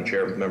afternoon, Madam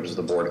Chair, members of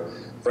the board.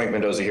 Frank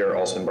Mendoza here,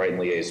 Alston Brighton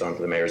Liaison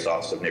for the Mayor's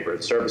Office of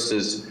Neighborhood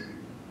Services.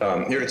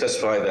 Here to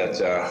testify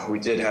that we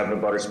did have an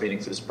abutters meeting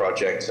for this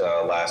project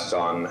last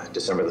on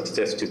December the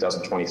 5th,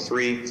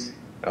 2023.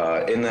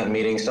 In that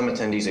meeting, some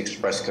attendees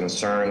expressed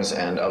concerns,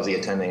 and of the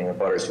attending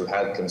abutters who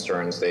had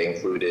concerns, they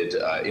included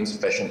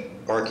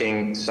insufficient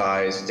parking,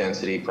 size,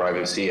 density,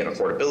 privacy, and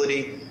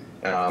affordability.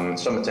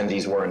 Some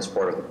attendees were in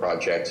support of the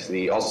project.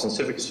 The Alston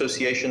Civic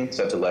Association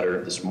sent a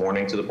letter this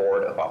morning to the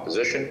board of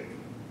opposition.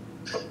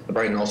 The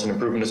Brighton Alston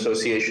Improvement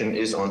Association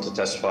is on to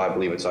testify. I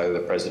believe it's either the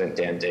president,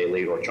 Dan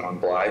Daly, or John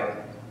Bly.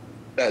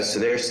 As to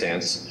their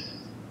stance,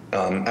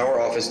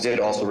 our office did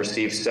also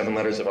receive 7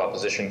 letters of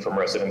opposition from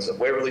residents of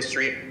Waverly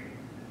Street.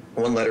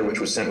 1 letter which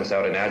was sent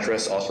without an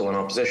address, also in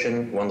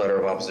opposition. 1 letter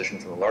of opposition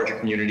from the larger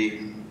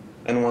community,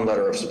 and 1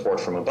 letter of support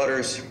from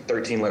abutters,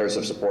 13 letters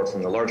of support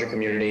from the larger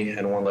community,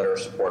 and 1 letter of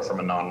support from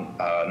a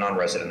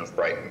non-resident of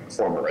Brighton,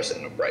 former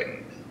resident of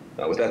Brighton.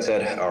 With that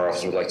said, our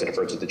office would like to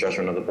defer to the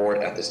judgment of the board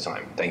at this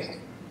time. Thank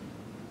you.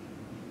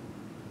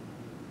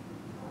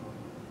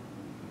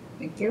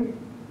 Thank you.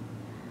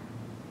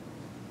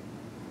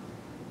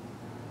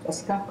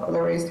 Jessica,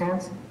 other raised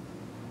hands?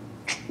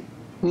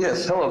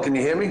 Yes, hello, can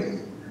you hear me?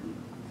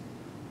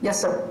 Yes,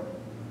 sir.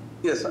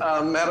 Yes,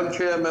 Madam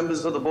Chair,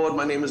 members of the board,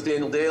 my name is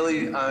Daniel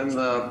Daly. I'm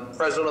the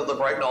president of the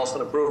Brighton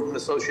Alston Improvement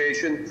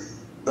Association.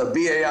 The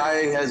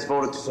BAI has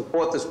voted to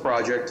support this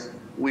project.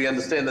 We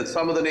understand that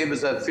some of the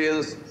neighbors have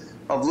fears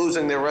of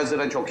losing their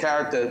residential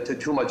character to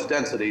too much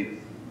density,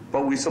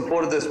 but we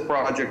supported this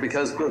project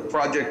because the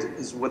project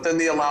is within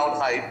the allowed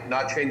height,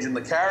 not changing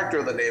the character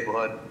of the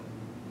neighborhood,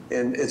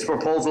 and its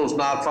proposal is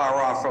not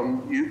far off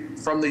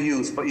from the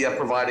use, but yet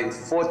providing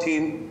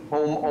 14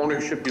 home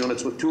ownership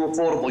units with 2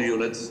 affordable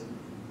units,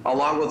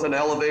 along with an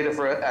elevator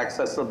for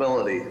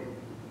accessibility.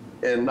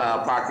 and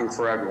parking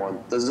for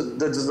everyone.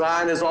 The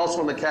design is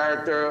also in the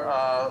character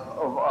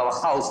of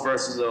a house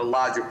versus a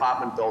large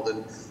apartment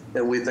building,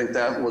 and we think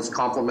that was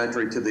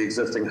complementary to the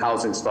existing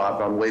housing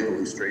stock on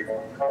Waverly Street.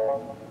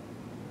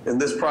 And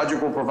this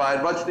project will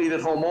provide much needed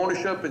home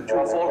ownership and 2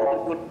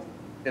 affordable,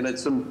 and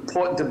it's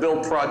important to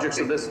build projects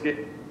of this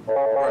scale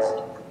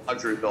for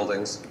luxury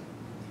buildings,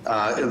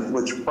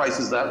 which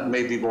prices that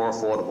may be more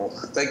affordable.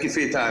 Thank you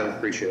for your time,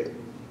 appreciate it.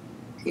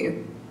 Thank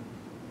you.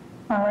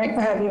 All right,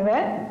 have you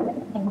read?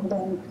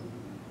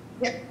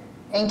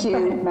 Thank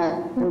you,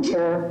 Madam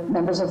Chair,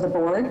 members of the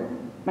board.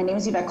 My name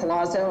is Yvette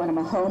Colazzo, and I'm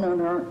a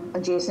homeowner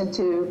adjacent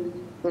to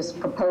this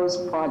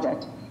proposed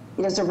project.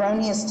 It is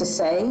erroneous to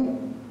say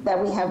that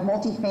we have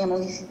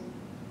multifamily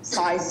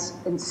size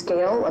and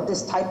scale of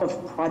this type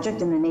of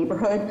project in the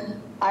neighborhood.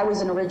 I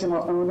was an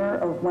original owner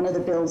of one of the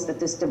builds that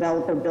this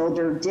developer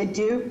builder did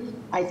do.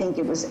 I think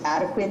it was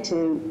adequate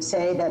to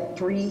say that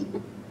 3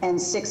 and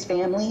 6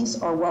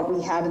 families are what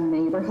we have in the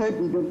neighborhood.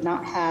 We would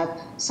not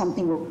have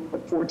something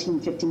with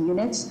 14, 15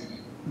 units.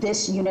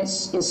 This unit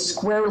is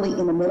squarely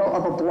in the middle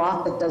of a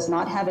block that does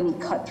not have any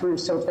cut through.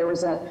 So if there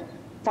was a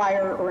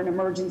fire or an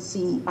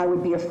emergency, I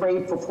would be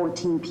afraid for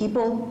 14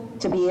 people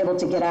to be able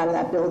to get out of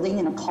that building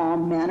in a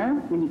calm manner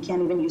when you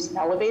can't even use an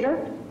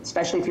elevator,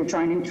 especially if you're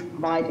trying to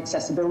provide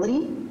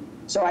accessibility.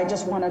 So I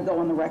just want to go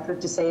on the record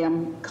to say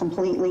I'm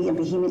completely and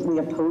vehemently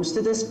opposed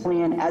to this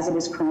plan as it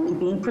is currently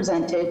being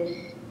presented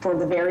for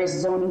the various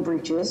zoning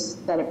breaches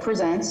that it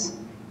presents.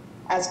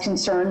 As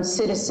concerned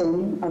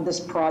citizen of this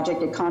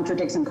project, it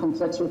contradicts and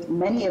conflicts with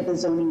many of the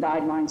zoning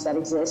guidelines that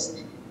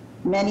exist.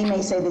 Many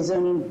may say the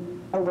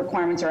zoning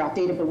requirements are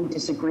outdated, but we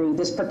disagree.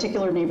 This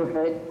particular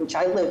neighborhood, which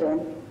I live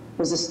in,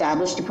 was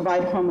established to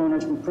provide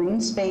homeowners with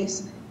green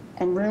space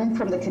and room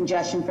from the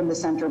congestion from the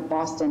center of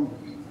Boston.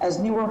 As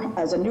a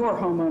newer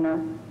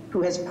homeowner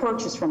who has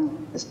purchased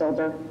from this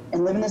builder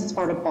and live in this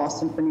part of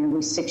Boston for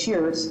nearly 6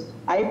 years,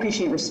 I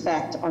appreciate and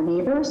respect our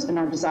neighbors and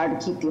our desire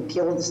to keep the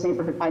appeal of this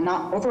neighborhood by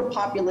not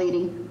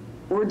overpopulating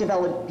or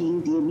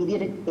developing the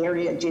immediate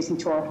area adjacent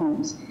to our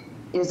homes.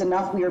 It is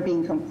enough we are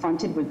being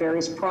confronted with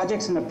various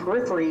projects in the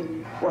periphery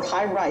where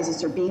high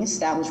rises are being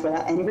established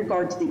without any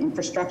regard to the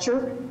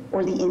infrastructure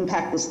or the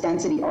impact this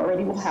density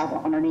already will have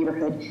on our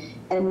neighborhood.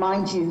 And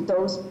mind you,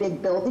 those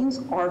big buildings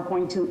are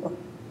going to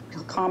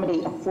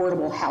accommodate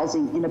affordable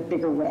housing in a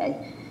bigger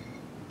way.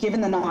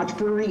 Given the Notch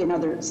Brewery and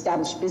other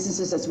established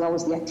businesses, as well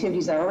as the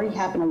activities that already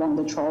happen along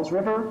the Charles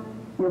River,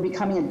 we're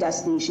becoming a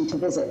destination to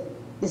visit.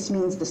 This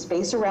means the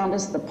space around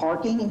us, the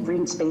parking and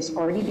green space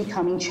already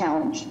becoming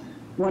challenged.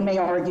 One may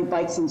argue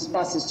bikes and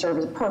buses serve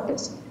a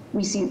purpose.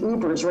 We see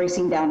Ubers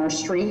racing down our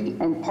street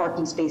and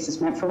parking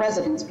spaces meant for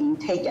residents being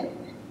taken.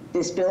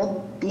 This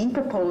bill being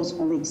proposed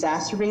only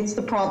exacerbates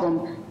the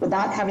problem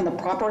without having the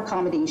proper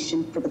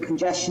accommodation for the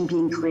congestion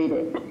being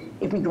created.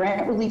 If we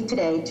grant relief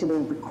today to the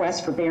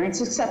request for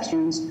variance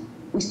exceptions,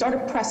 we start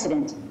a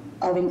precedent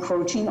of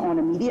encroaching on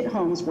immediate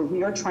homes where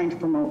we are trying to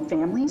promote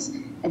families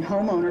and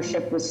home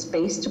ownership with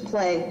space to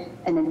play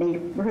and a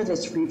neighborhood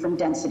that's free from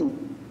density.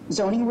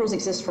 Zoning rules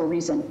exist for a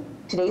reason.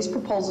 Today's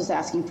proposal is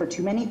asking for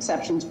too many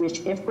exceptions,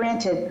 which, if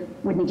granted,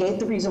 would negate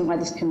the reason why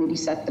this committee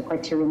set the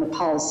criteria and the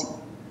policy.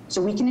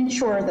 So we can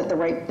ensure that the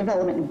right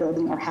development and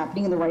building are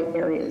happening in the right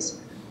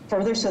areas.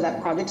 Further, so that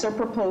projects are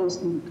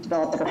proposed and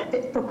developed that are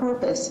fit for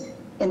purpose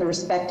in the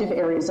respective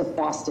areas of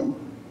Boston.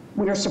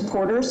 We are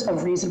supporters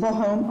of reasonable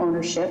home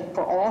ownership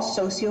for all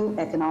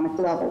socioeconomic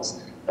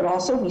levels, but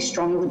also we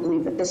strongly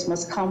believe that this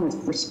must come with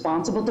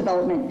responsible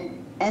development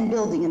and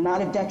building and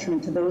not a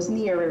detriment to those in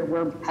the area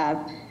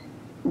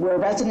where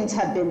residents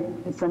have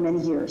been for many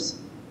years.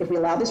 If we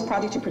allow this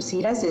project to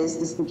proceed as is,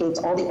 this negates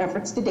all the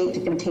efforts to date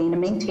to contain and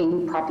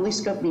maintain properly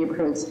scoped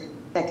neighborhoods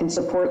that can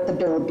support the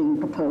bill being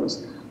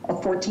proposed. A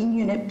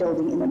 14-unit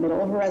building in the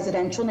middle of a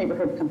residential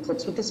neighborhood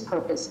conflicts with this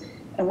purpose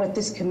and what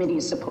this committee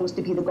is supposed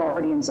to be the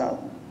guardians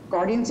of.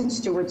 Guardians and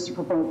stewards to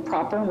promote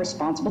proper and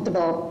responsible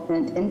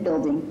development and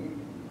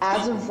building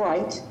as of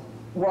right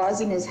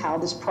was and is how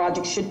this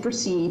project should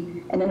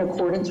proceed and in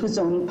accordance with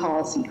zoning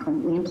policy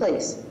currently in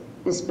place.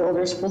 This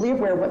builder is fully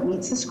aware of what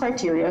meets this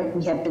criteria.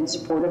 We have been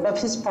supportive of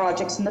his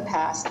projects in the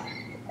past.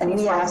 And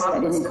we ask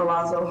that Ms.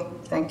 Colazzo.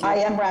 Thank you. I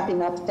am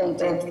wrapping up. Thank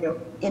you. Thank you.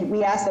 And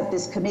we ask that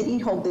this committee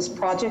hold this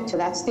project to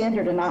that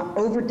standard and not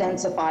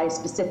over-densify a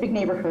specific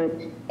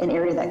neighborhood, an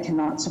area that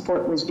cannot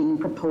support what is being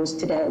proposed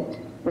today.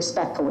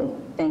 Respectfully.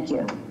 Thank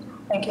you.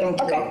 Thank you.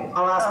 Thank you. Okay.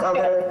 I'll ask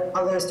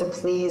others to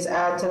please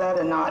add to that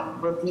and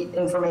not repeat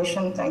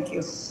information. Thank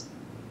you.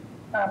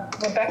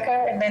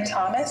 Rebecca and then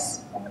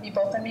Thomas. Are you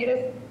both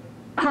unmuted?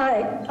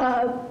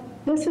 Hi,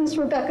 this is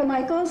Rebecca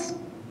Michaels.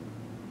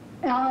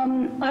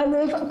 I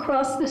live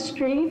across the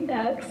street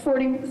at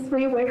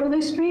 43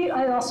 Waverly Street.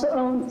 I also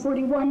own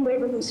 41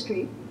 Waverly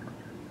Street.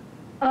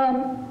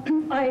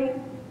 I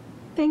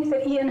think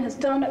that Ian has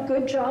done a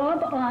good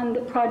job on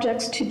the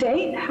projects to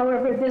date.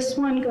 However, this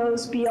one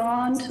goes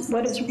beyond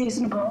what is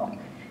reasonable.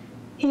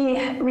 He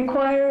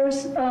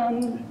requires,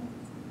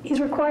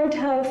 he's required to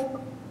have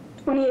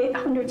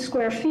 2,800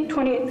 square feet,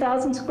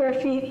 28,000 square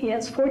feet. He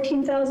has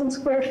 14,000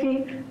 square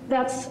feet.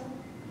 That's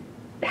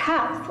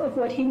half of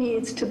what he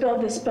needs to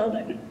build this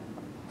building.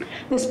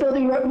 This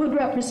building would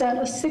represent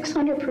a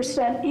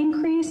 600%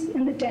 increase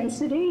in the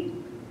density.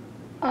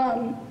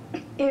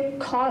 It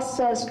costs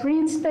us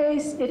green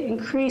space, it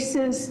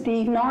increases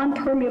the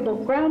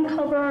non-permeable ground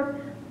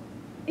cover,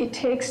 it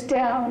takes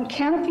down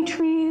canopy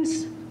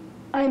trees.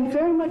 I'm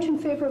very much in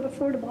favor of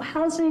affordable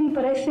housing,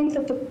 but I think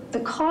that the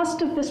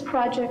cost of this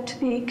project to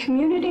the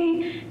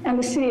community and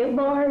the city at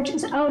large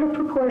is out of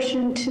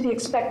proportion to the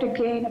expected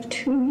gain of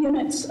 2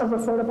 units of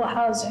affordable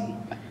housing.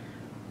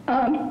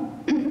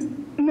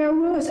 Mayor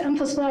Wu has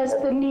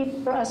emphasized the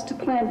need for us to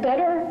plan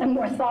better and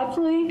more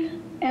thoughtfully,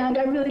 and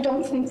I really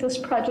don't think this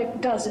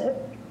project does it.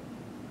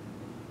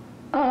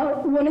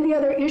 One of the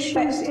other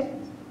issues is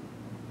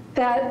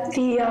that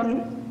the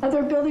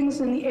other buildings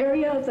in the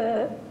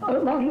area,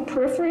 along the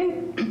periphery.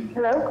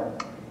 Hello?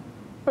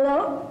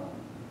 Hello?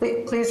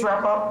 Please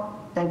wrap up.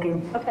 Thank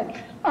you.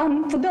 Okay.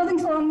 The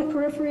buildings along the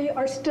periphery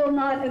are still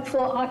not at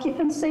full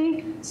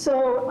occupancy,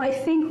 so I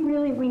think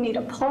really we need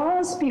a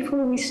pause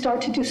before we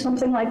start to do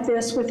something like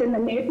this within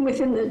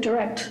the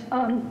direct,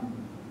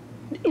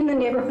 in the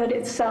neighborhood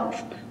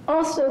itself.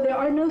 Also, there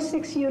are no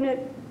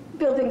 6-unit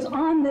buildings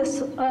on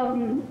this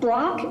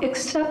block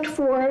except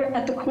for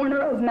at the corner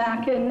of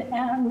Mackin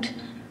and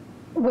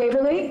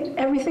Waverly.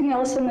 Everything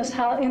else in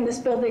this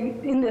building,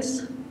 in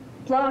this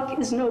block,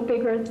 is no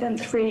bigger than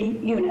 3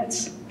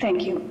 units.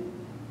 Thank you.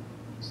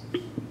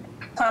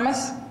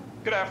 Thomas?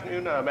 Good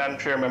afternoon, Madam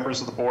Chair,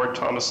 members of the board.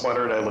 Thomas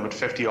Leonard. I live at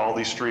 50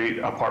 Aldie Street,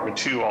 Apartment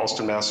 2,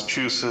 Allston,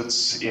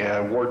 Massachusetts,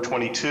 Ward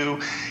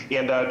 22.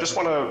 And just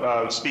want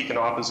to speak in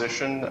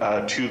opposition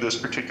to this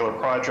particular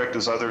project.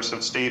 As others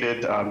have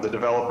stated, the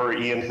developer,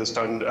 Ian, has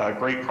done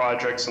great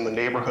projects in the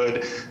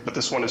neighborhood, but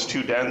this one is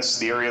too dense.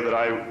 The area that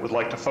I would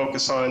like to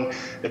focus on,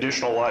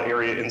 additional lot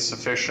area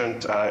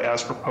insufficient.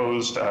 As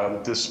proposed,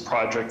 this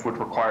project would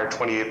require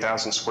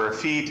 28,000 square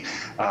feet,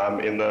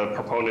 and the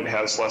proponent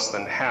has less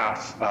than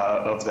half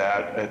of that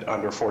at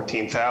under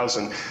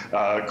 14,000.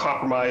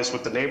 Compromise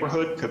with the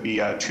neighborhood could be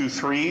 2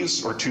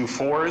 3s or 2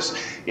 4s,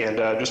 and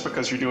just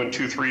because you're doing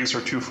 2 3s or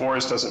 2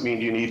 4s doesn't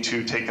mean you need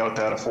to take out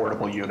that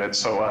affordable unit.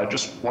 So I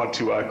just want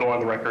to go on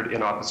the record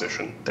in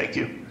opposition. Thank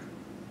you.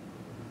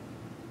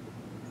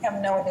 I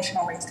have no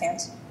additional raised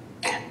hands.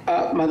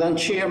 Madam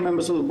Chair,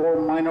 members of the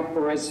board, Minor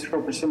Perez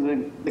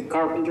representing the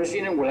Carpenters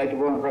Union would like to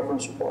go on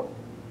reference support.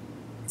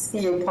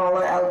 CA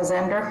Paula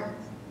Alexander.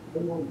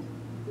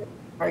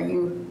 Are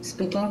you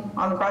speaking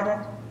on the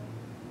project?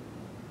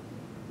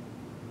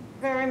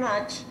 Very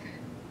much.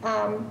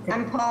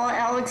 I'm Paula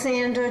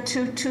Alexander,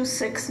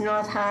 226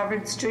 North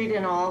Harvard Street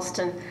in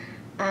Allston.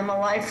 I'm a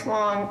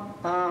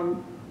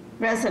lifelong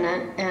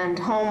resident and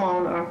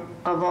homeowner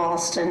of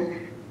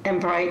Allston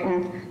and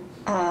Brighton,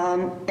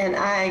 and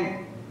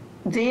I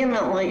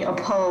vehemently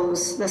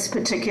oppose this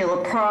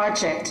particular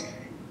project.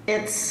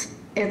 It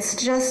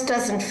just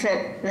doesn't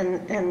fit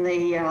in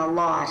the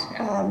lot.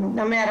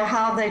 No matter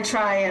how they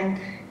try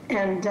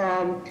and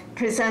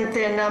present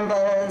their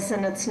numbers,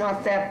 and it's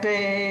not that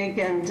big,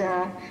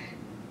 and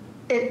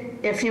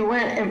if you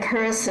went in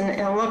person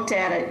and looked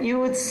at it, you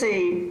would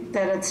see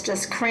that it's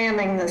just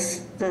cramming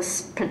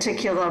this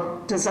particular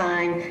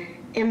design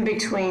in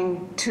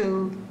between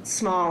 2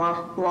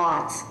 smaller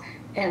lots,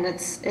 and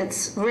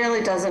it's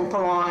really doesn't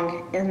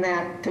belong in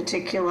that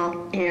particular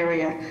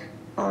area.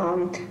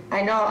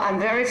 I know I'm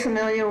very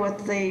familiar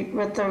with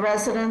the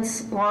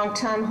residents,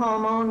 long-time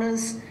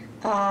homeowners.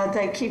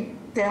 They keep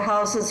their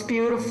houses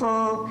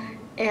beautiful,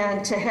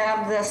 and to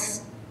have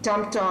this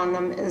dumped on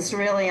them is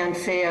really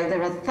unfair.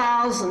 There are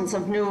thousands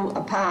of new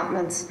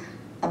apartments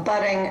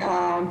abutting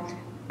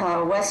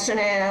Western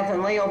Ave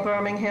and Leo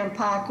Birmingham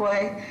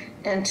Parkway,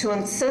 and to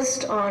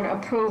insist on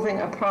approving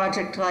a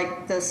project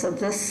like this of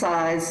this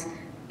size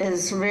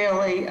is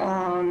really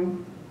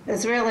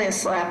a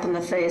slap in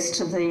the face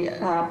to the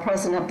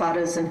present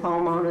abutters and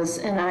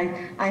homeowners. And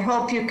I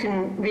hope you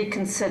can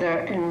reconsider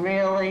and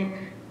really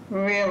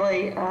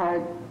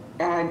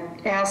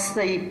ask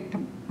the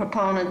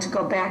proponent to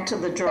go back to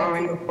the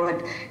drawing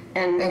board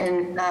and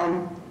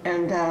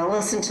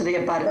listen to the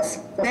abutters.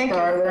 Thank you.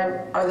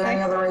 Are there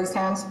any other raised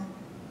hands?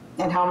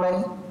 And how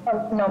many?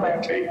 No,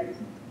 Madam Chair.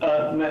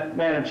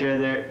 Madam Chair,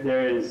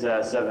 there is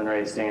 7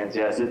 raised hands.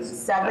 Yes, it's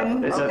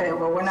 7. Okay,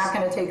 well, we're not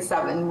going to take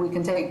 7. We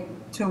can take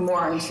 2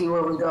 more and see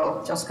where we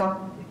go. Jessica?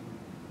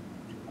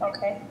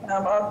 Okay,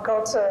 I'll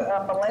go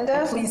to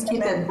Melinda. And please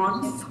keep it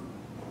brief.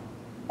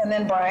 And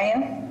then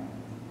Brian.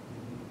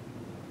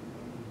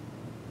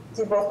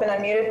 You've both been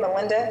unmuted,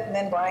 Melinda, and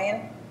then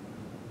Brian.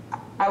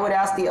 I would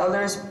ask the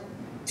others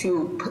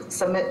to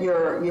submit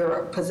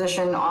your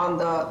position on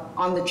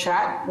the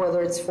chat,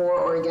 whether it's for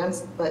or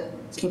against, but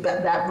keep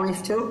that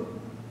brief too.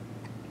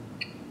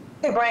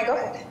 Hey, Brian, go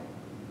ahead.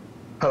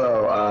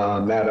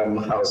 Hello, Madam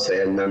House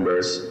and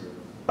members.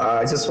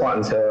 I just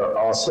wanted to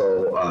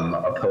also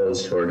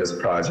oppose for this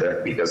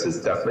project because it's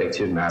definitely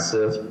too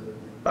massive.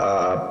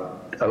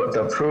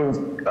 The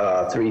approved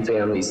 3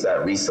 families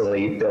that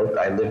recently built,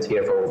 I lived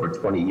here for over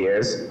 20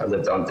 years. I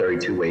lived on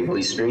 32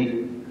 Waverly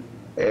Street.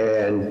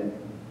 And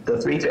the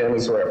 3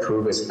 families were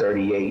approved as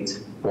 38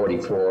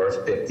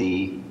 44,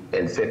 50,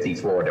 and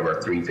 54, there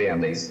were 3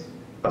 families.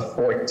 A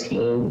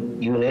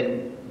 14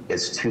 unit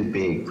is too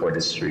big for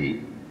the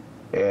street.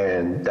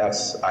 And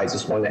I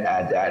just want to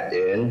add that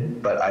in,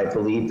 but I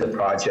believe the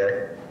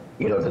project,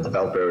 you know, the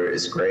developer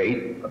is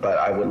great, but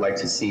I would like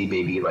to see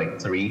maybe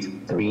like three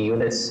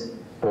units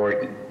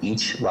for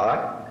each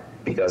lot,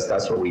 because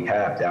that's what we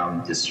have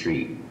down the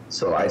street.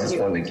 So I just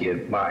want to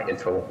give my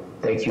info.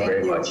 Thank you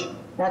very much.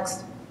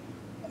 Next.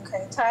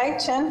 Okay, Tai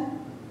Chen.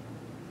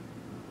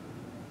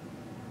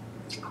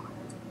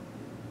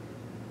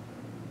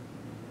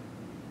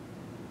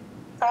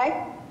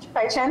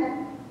 Tai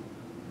Chen.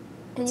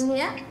 Can you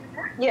hear?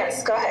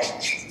 Yes, go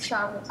ahead.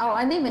 Sorry. Oh,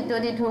 I live in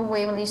 32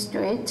 Waverly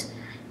Street.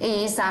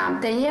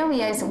 The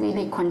area is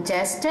really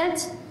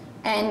congested,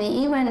 and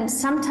even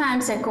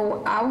sometimes I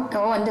go out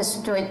on the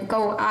street,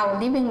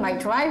 leaving my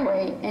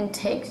driveway, and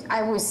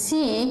I will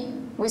see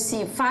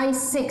 5,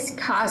 6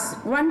 cars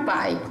run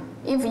by.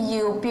 If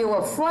you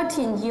build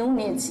 14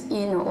 units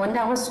on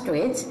our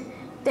street,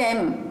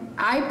 then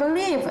I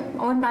believe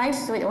on my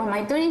street, on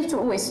my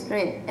 32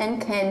 Street,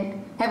 and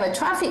can have a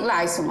traffic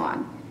lights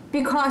on,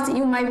 because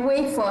you might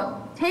wait for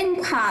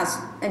 10 cars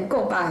and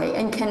go by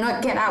and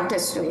cannot get out the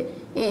street.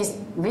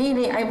 I'm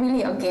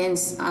really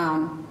against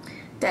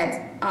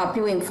that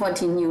building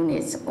 14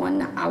 units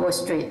on our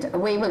street,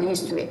 Waverly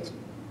Street.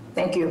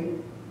 Thank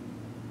you.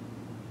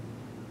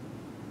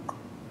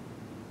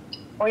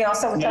 We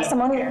also have a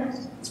testimony.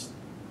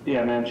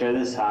 Yeah, Madam Chair,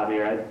 this is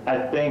Javier.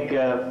 I think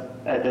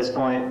at this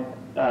point,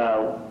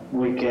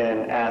 we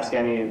can ask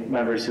any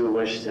members who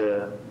wish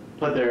to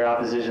put their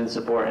opposition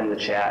support in the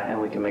chat,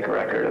 and we can make a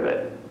record of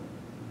it.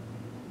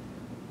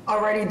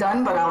 Already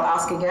done, but I'll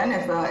ask again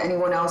if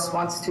anyone else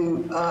wants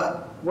to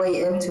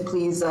weigh in to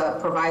please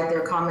provide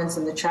their comments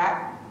in the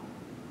chat.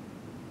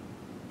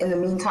 In the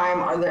meantime,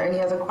 are there any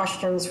other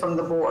questions from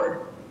the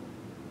board?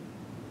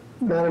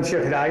 Madam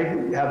Chair, could I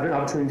have an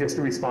opportunity just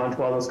to respond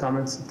to all those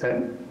comments?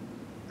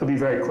 It'll be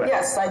very quick.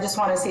 Yes, I just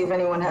want to see if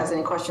anyone has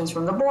any questions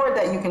from the board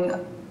that you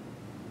can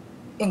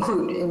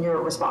include in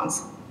your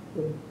response.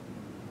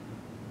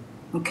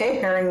 Okay,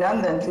 hearing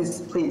none, then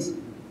please.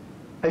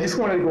 I just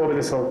wanted to go over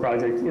this whole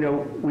project. You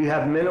know, we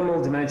have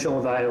minimal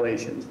dimensional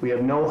violations. We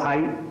have no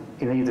height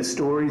in either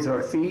stories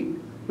or feet.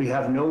 We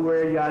have no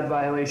rear yard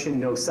violation,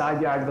 no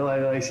side yard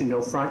violation,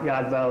 no front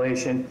yard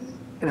violation.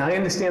 And I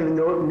understand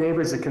the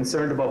neighbors are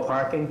concerned about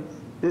parking.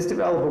 This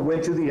developer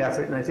went through the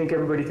effort, and I think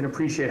everybody can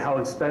appreciate how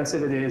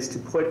expensive it is to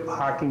put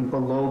parking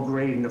below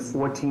grade in a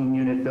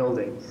 14-unit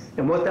building.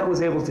 And what that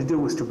was able to do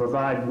was to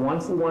provide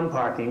one-for-one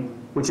parking,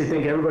 which I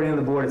think everybody on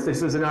the board, if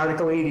this was an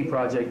Article 80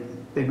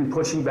 project, they'd be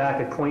pushing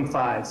back at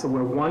 0.5. So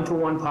we're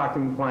one-to-one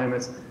parking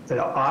requirements that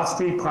are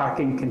off-street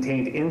parking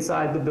contained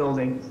inside the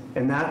building,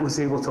 and that was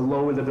able to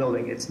lower the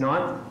building. It's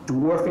not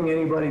dwarfing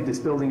anybody. This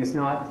building is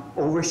not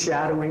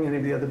overshadowing any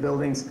of the other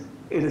buildings.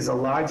 It is a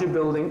larger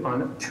building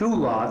on 2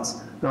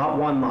 lots, not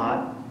 1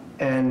 lot.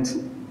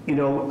 And, you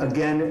know,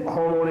 again,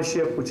 home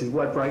ownership, which is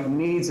what Brighton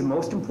needs, and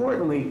most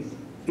importantly,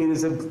 it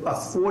is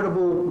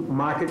affordable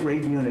market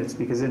rate units,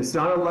 because it's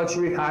not a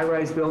luxury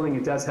high-rise building.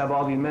 It does have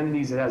all the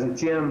amenities. It has a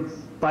gym,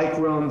 bike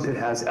rooms, it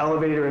has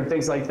elevator and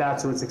things like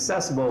that, so it's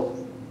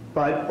accessible.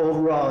 But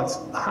overall, it's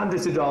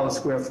hundreds of dollars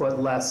square foot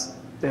less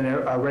than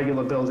a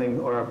regular building,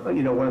 or,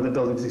 you know, one of the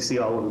buildings you see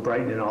all over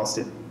Brighton and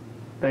Allston.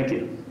 Thank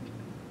you.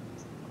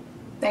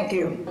 Thank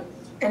you.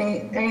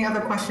 Any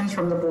other questions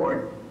from the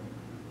board?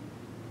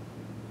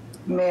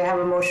 May I have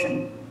a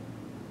motion?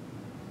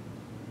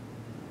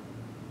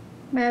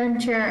 Madam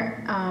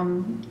Chair,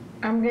 I'm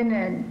going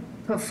to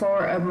put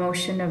forward a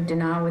motion of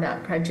denial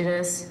without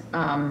prejudice.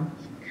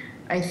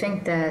 I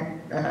think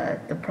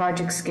that the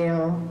project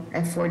scale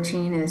at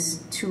 14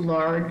 is too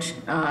large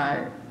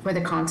for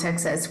the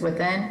context that's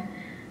within.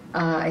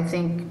 I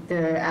think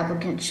the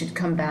applicant should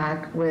come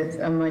back with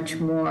a much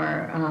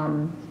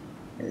more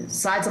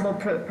sizable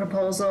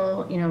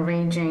proposal, you know,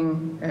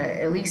 ranging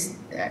at least,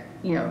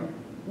 you know,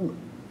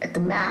 at the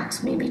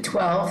max, maybe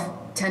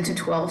 10 to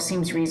 12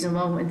 seems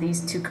reasonable with these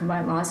 2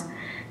 combined lots.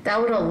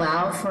 That would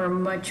allow for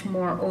much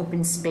more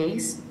open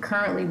space.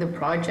 Currently, the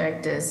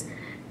project is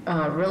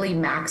really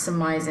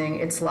maximizing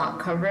its lot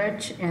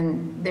coverage,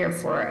 and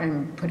therefore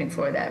I'm putting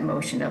forward that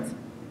motion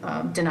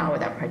of denial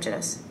without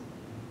prejudice.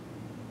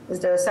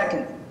 Is there a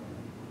second?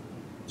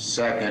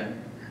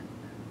 Second.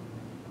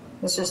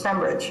 Mr.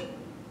 Stenbridge?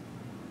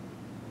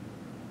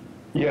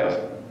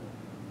 Yes.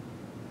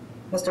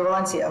 Mr.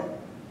 Valencia?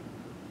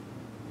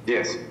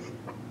 Yes.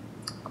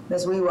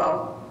 Ms.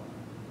 Wewell?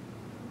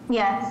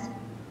 Yes.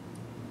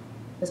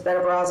 Ms.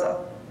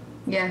 Bettabraza?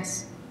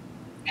 Yes.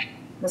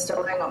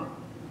 Mr. Langham?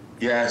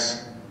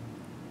 Yes.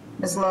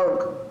 Ms.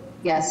 Logue?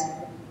 Yes.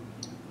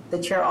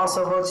 The chair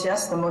also votes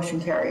yes, the motion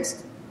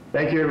carries.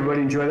 Thank you,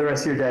 everybody. Enjoy the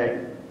rest of your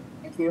day.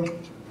 Thank you.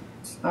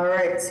 All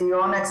right, see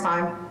you all next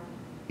time.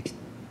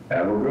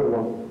 Have a good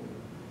one.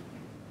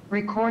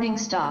 Recording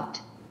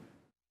stopped.